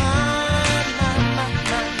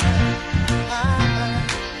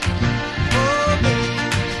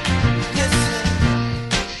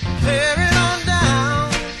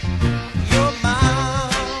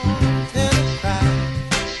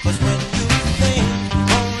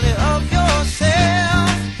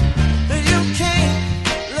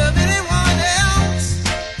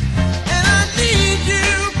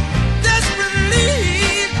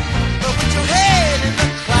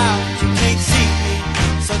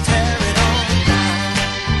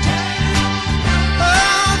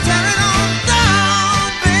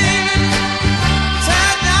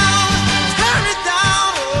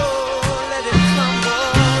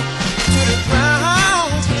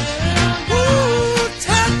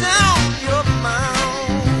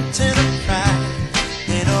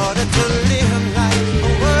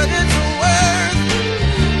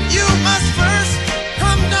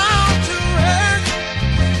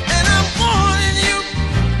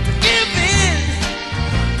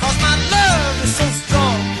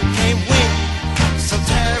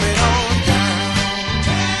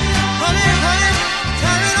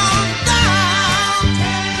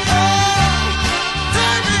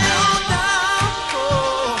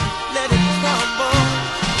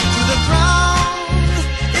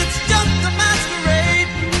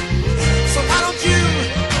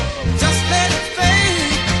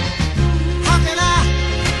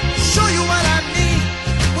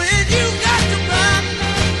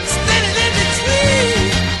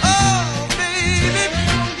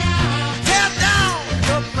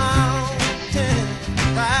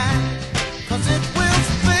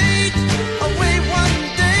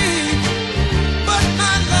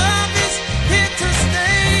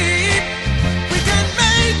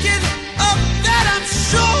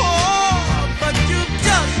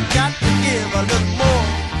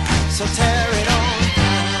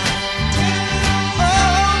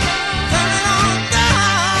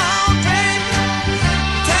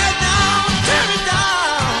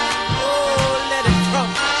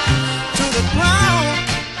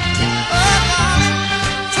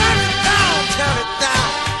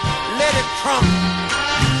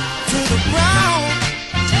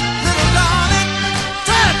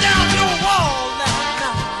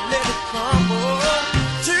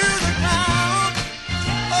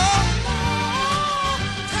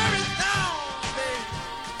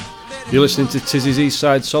 You're listening to Tizzy's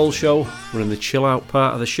Eastside Soul Show. We're in the chill out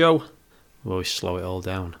part of the show. We always slow it all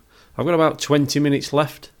down. I've got about 20 minutes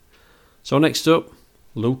left. So next up,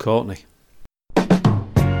 Lou Courtney.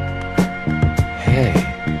 Hey,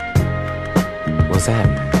 what's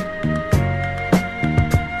happening?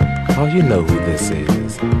 Oh, you know who this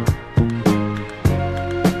is.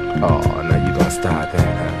 Oh, now you gonna start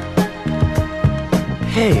that, huh?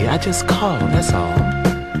 Hey, I just called, that's all.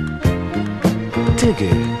 Dig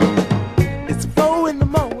it. It's 4 in the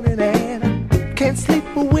morning and I can't sleep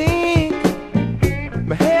a wink.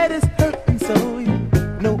 My head is hurting so you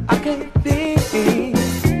know I can't think.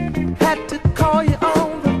 Had to call you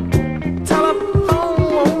on the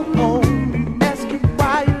telephone, ask you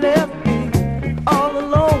why you left me all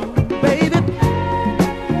alone, baby.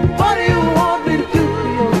 What do you want me to do for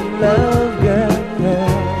your love, girl?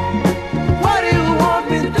 What do you want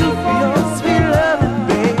me to do for your sweet loving,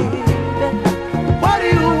 baby? What do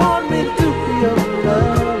you want me to do for your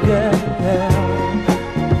love, girl?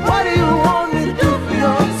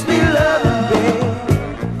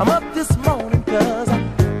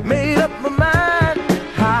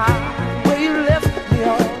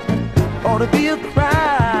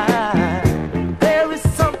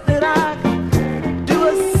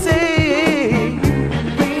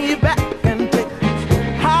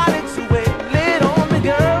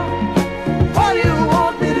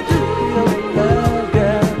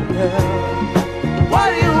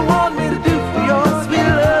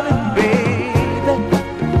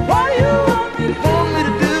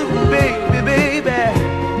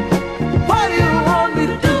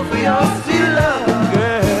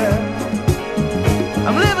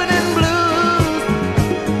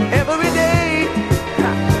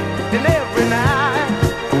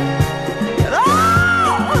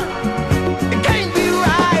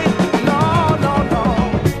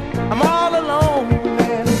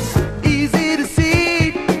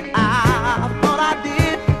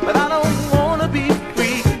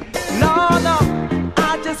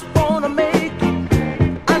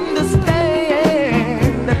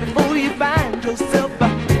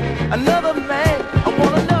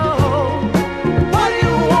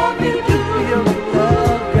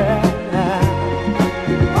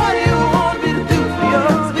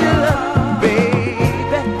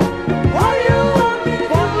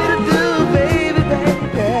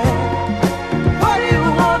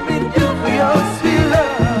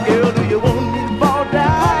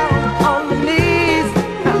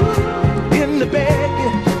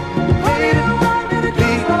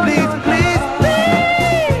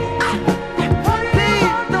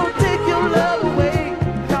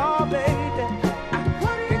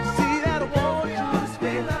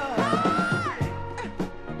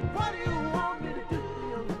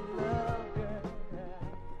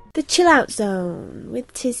 The Chill Out Zone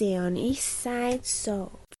with Tizzy on Eastside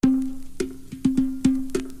Soul.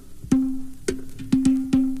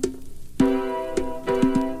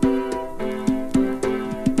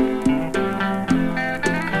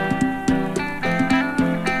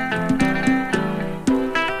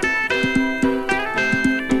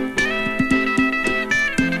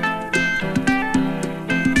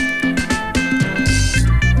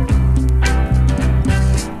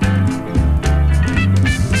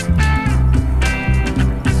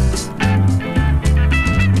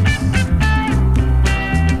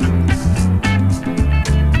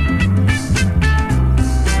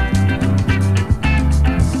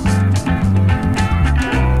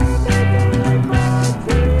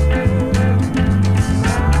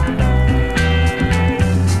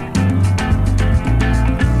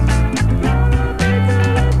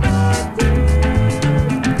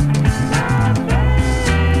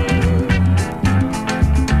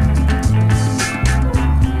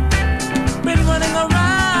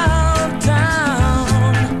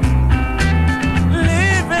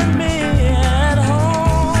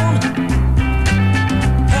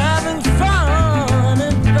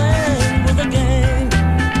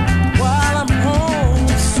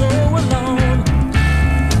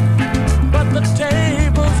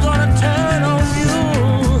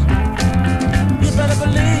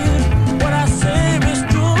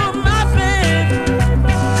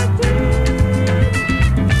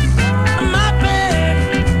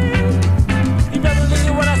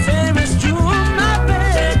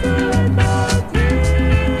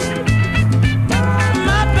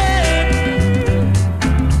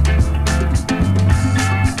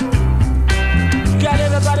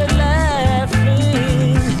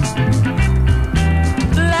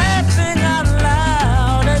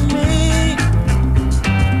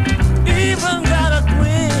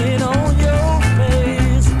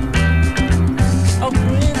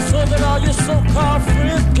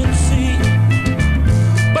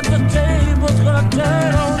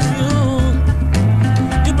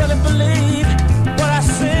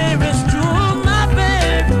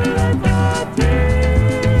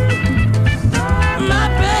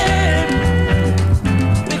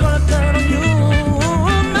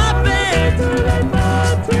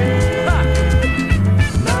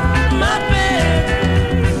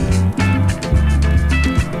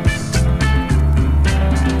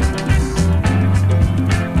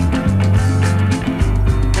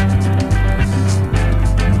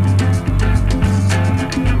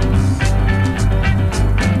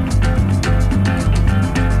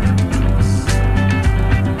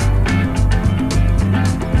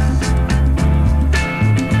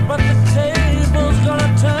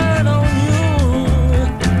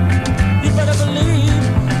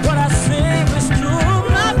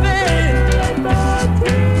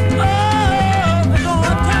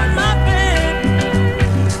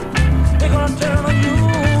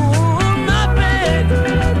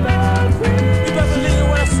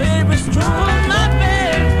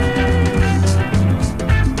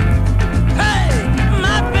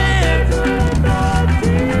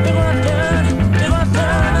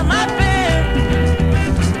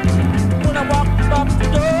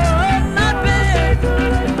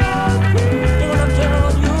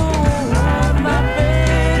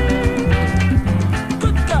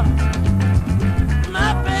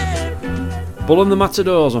 Bull and the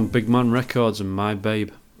Matadors on Big Man Records and My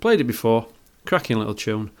Babe. Played it before. Cracking little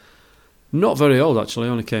tune. Not very old actually,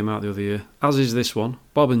 only came out the other year. As is this one,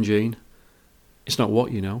 Bob and Jean. It's not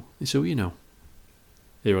what you know, it's who you know.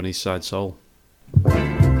 Here on Eastside Soul.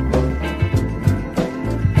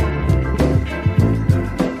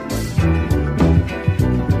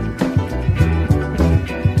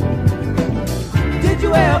 Did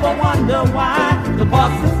you ever wonder why the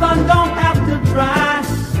Boston sun don't have to dry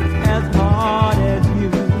as hard as you?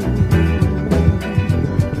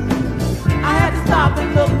 I had to stop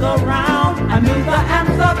and look around. I knew the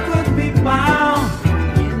answer could be found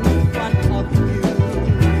in front of you.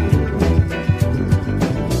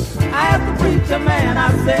 I asked the preacher man, I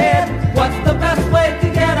said, what's the best way to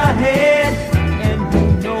get ahead? And you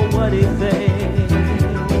know what he said.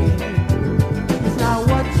 It's not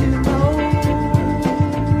what you know.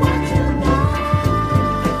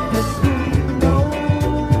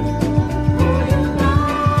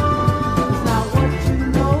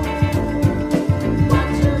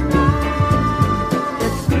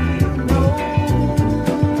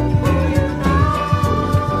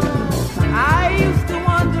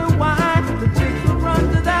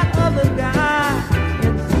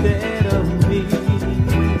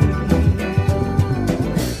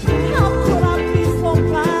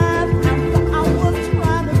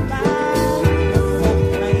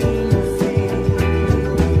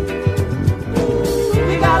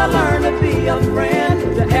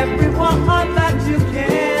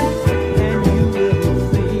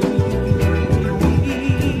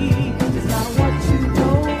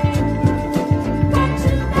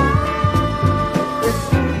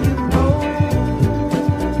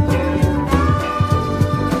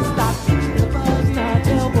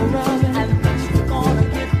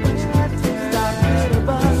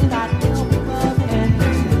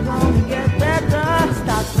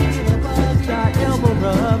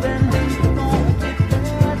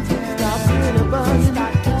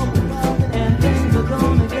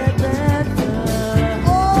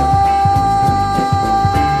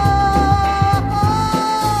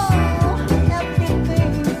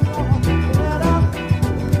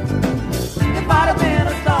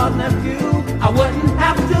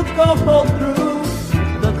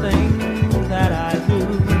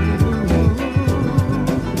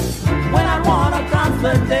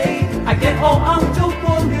 times a day. I get all I'm to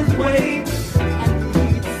pull his weight.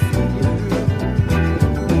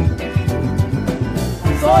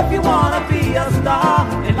 So if you wanna be a star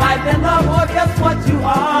in life and love, or just what you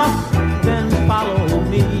are, then follow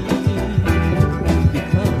me.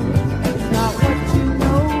 Because it's not what you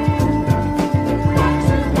know,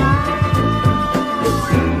 it's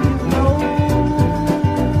who you know.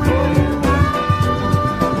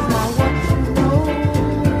 It's not what you know,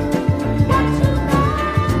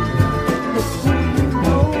 it's who you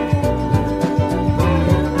know.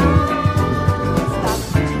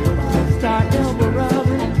 Start elbow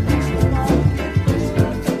rubbing.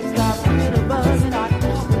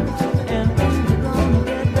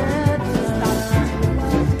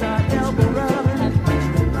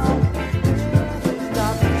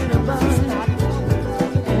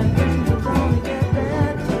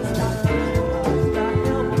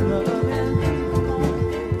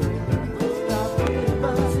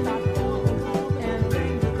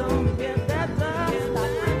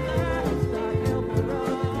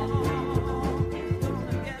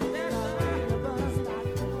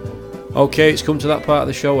 Okay, it's come to that part of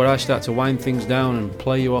the show where I start to wind things down and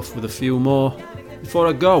play you off with a few more before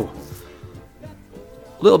I go.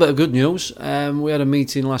 A little bit of good news. We had a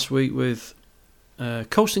meeting last week with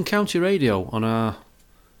Coast and County Radio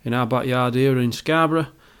in our backyard here in Scarborough,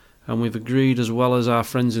 and we've agreed, as well as our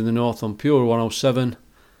friends in the north on Pure 107,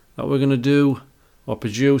 that we're going to do or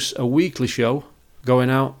produce a weekly show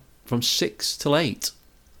going out from 6 till 8.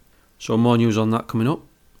 So more news on that coming up.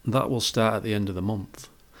 That will start at the end of the month.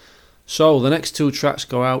 So the next two tracks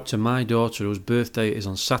go out to my daughter, whose birthday is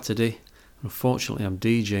on Saturday. Unfortunately, I'm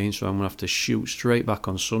DJing, so I'm going to have to shoot straight back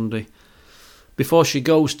on Sunday before she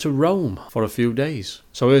goes to Rome for a few days.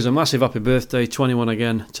 So here's a massive happy birthday, 21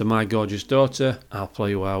 again, to my gorgeous daughter. I'll play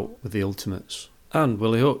you out with the Ultimates and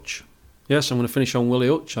Willie Hutch. Yes, I'm going to finish on Willie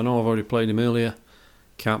Hutch. I know I've already played him earlier.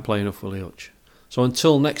 Can't play enough Willie Hutch. So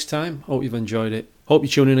until next time, hope you've enjoyed it. Hope you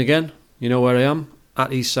tune in again. You know where I am, at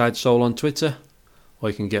Eastside Soul on Twitter. Or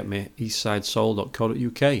you can get me at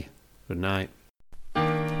eastsidesoul.co.uk. Good night.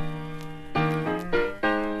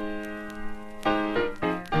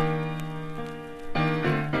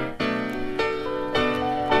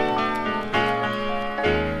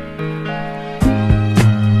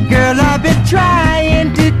 Girl, I've been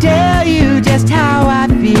trying to tell you just how I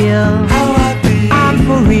feel. I'm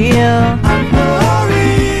for real.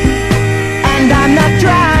 And I'm not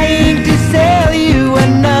trying to sell you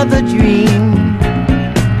another dream.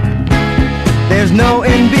 There's no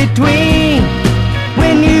in-between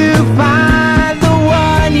when you find the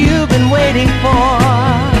one you've been waiting for.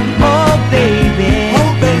 Oh, baby.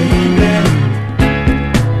 Oh, baby.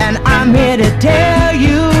 And I'm here to tell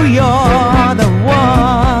you you're the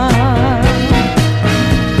one.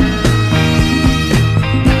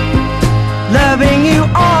 Loving you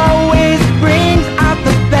always brings out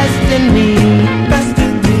the best in me.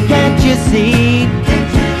 Can't you see?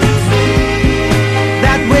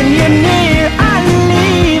 That when you're near,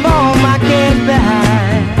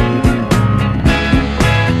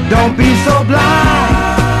 don't be so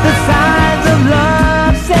blind. The signs of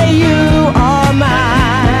love say you are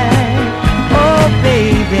mine. Oh,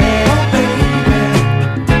 baby.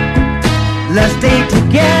 Let's stay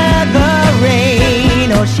together,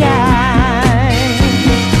 rain or shine.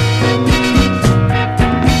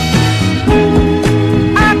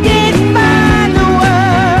 I can't find the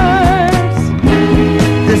words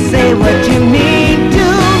to say what you mean to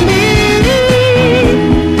me.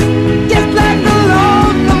 Just like the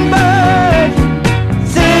lonesome bird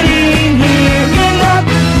sitting here in a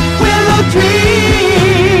willow tree.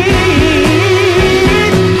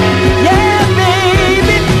 Yeah,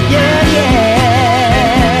 baby, yeah, yeah.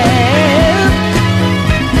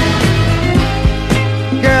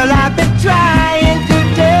 Girl, I've been trying to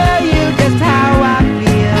tell you just how I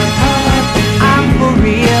feel. I'm for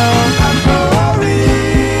real.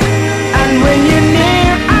 And when you're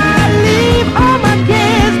near, I leave all my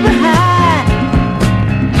cares behind.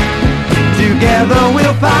 Together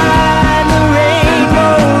we'll find the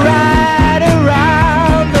rainbow right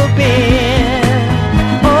around the bend.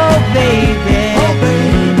 Oh, baby.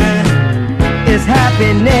 It's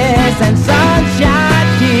happiness and sunshine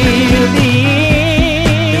till the end.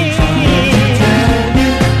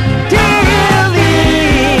 Till the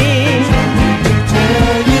end.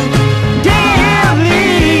 Till the end, yeah.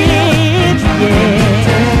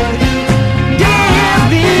 Till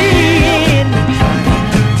the end.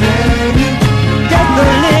 Just a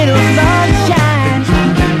little sunshine.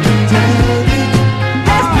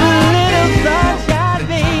 Just a little sunshine,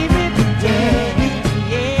 baby. Yeah,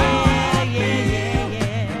 yeah, yeah, yeah,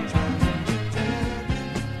 yeah.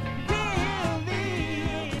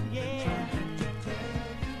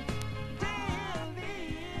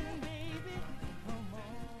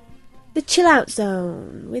 Chillout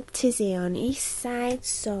Zone with Tizzy on Eastside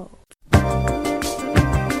Soul.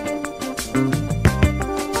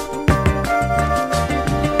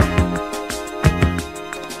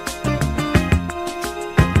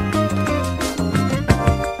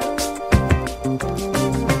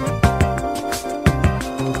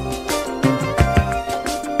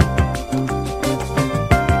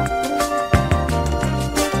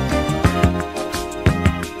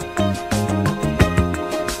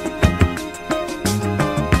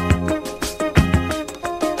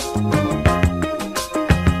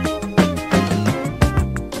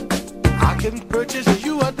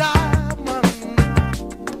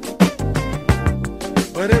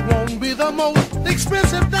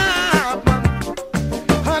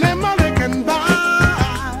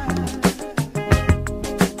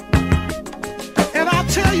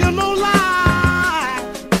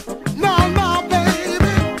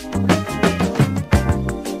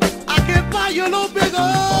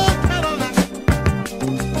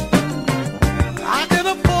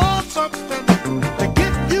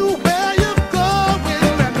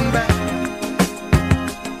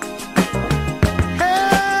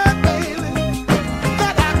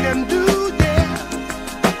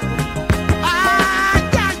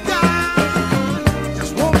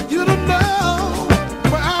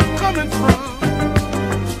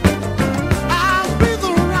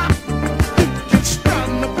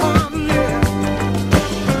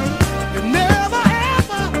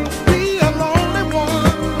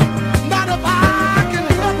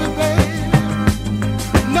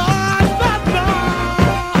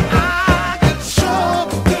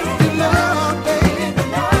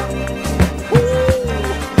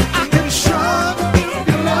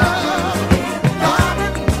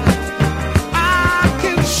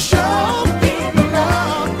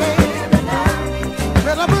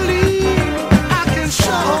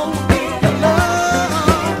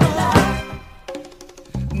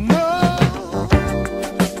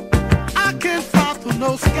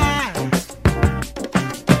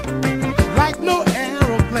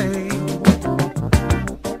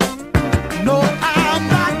 No, I'm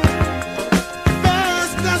not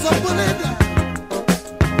fast as a bullet.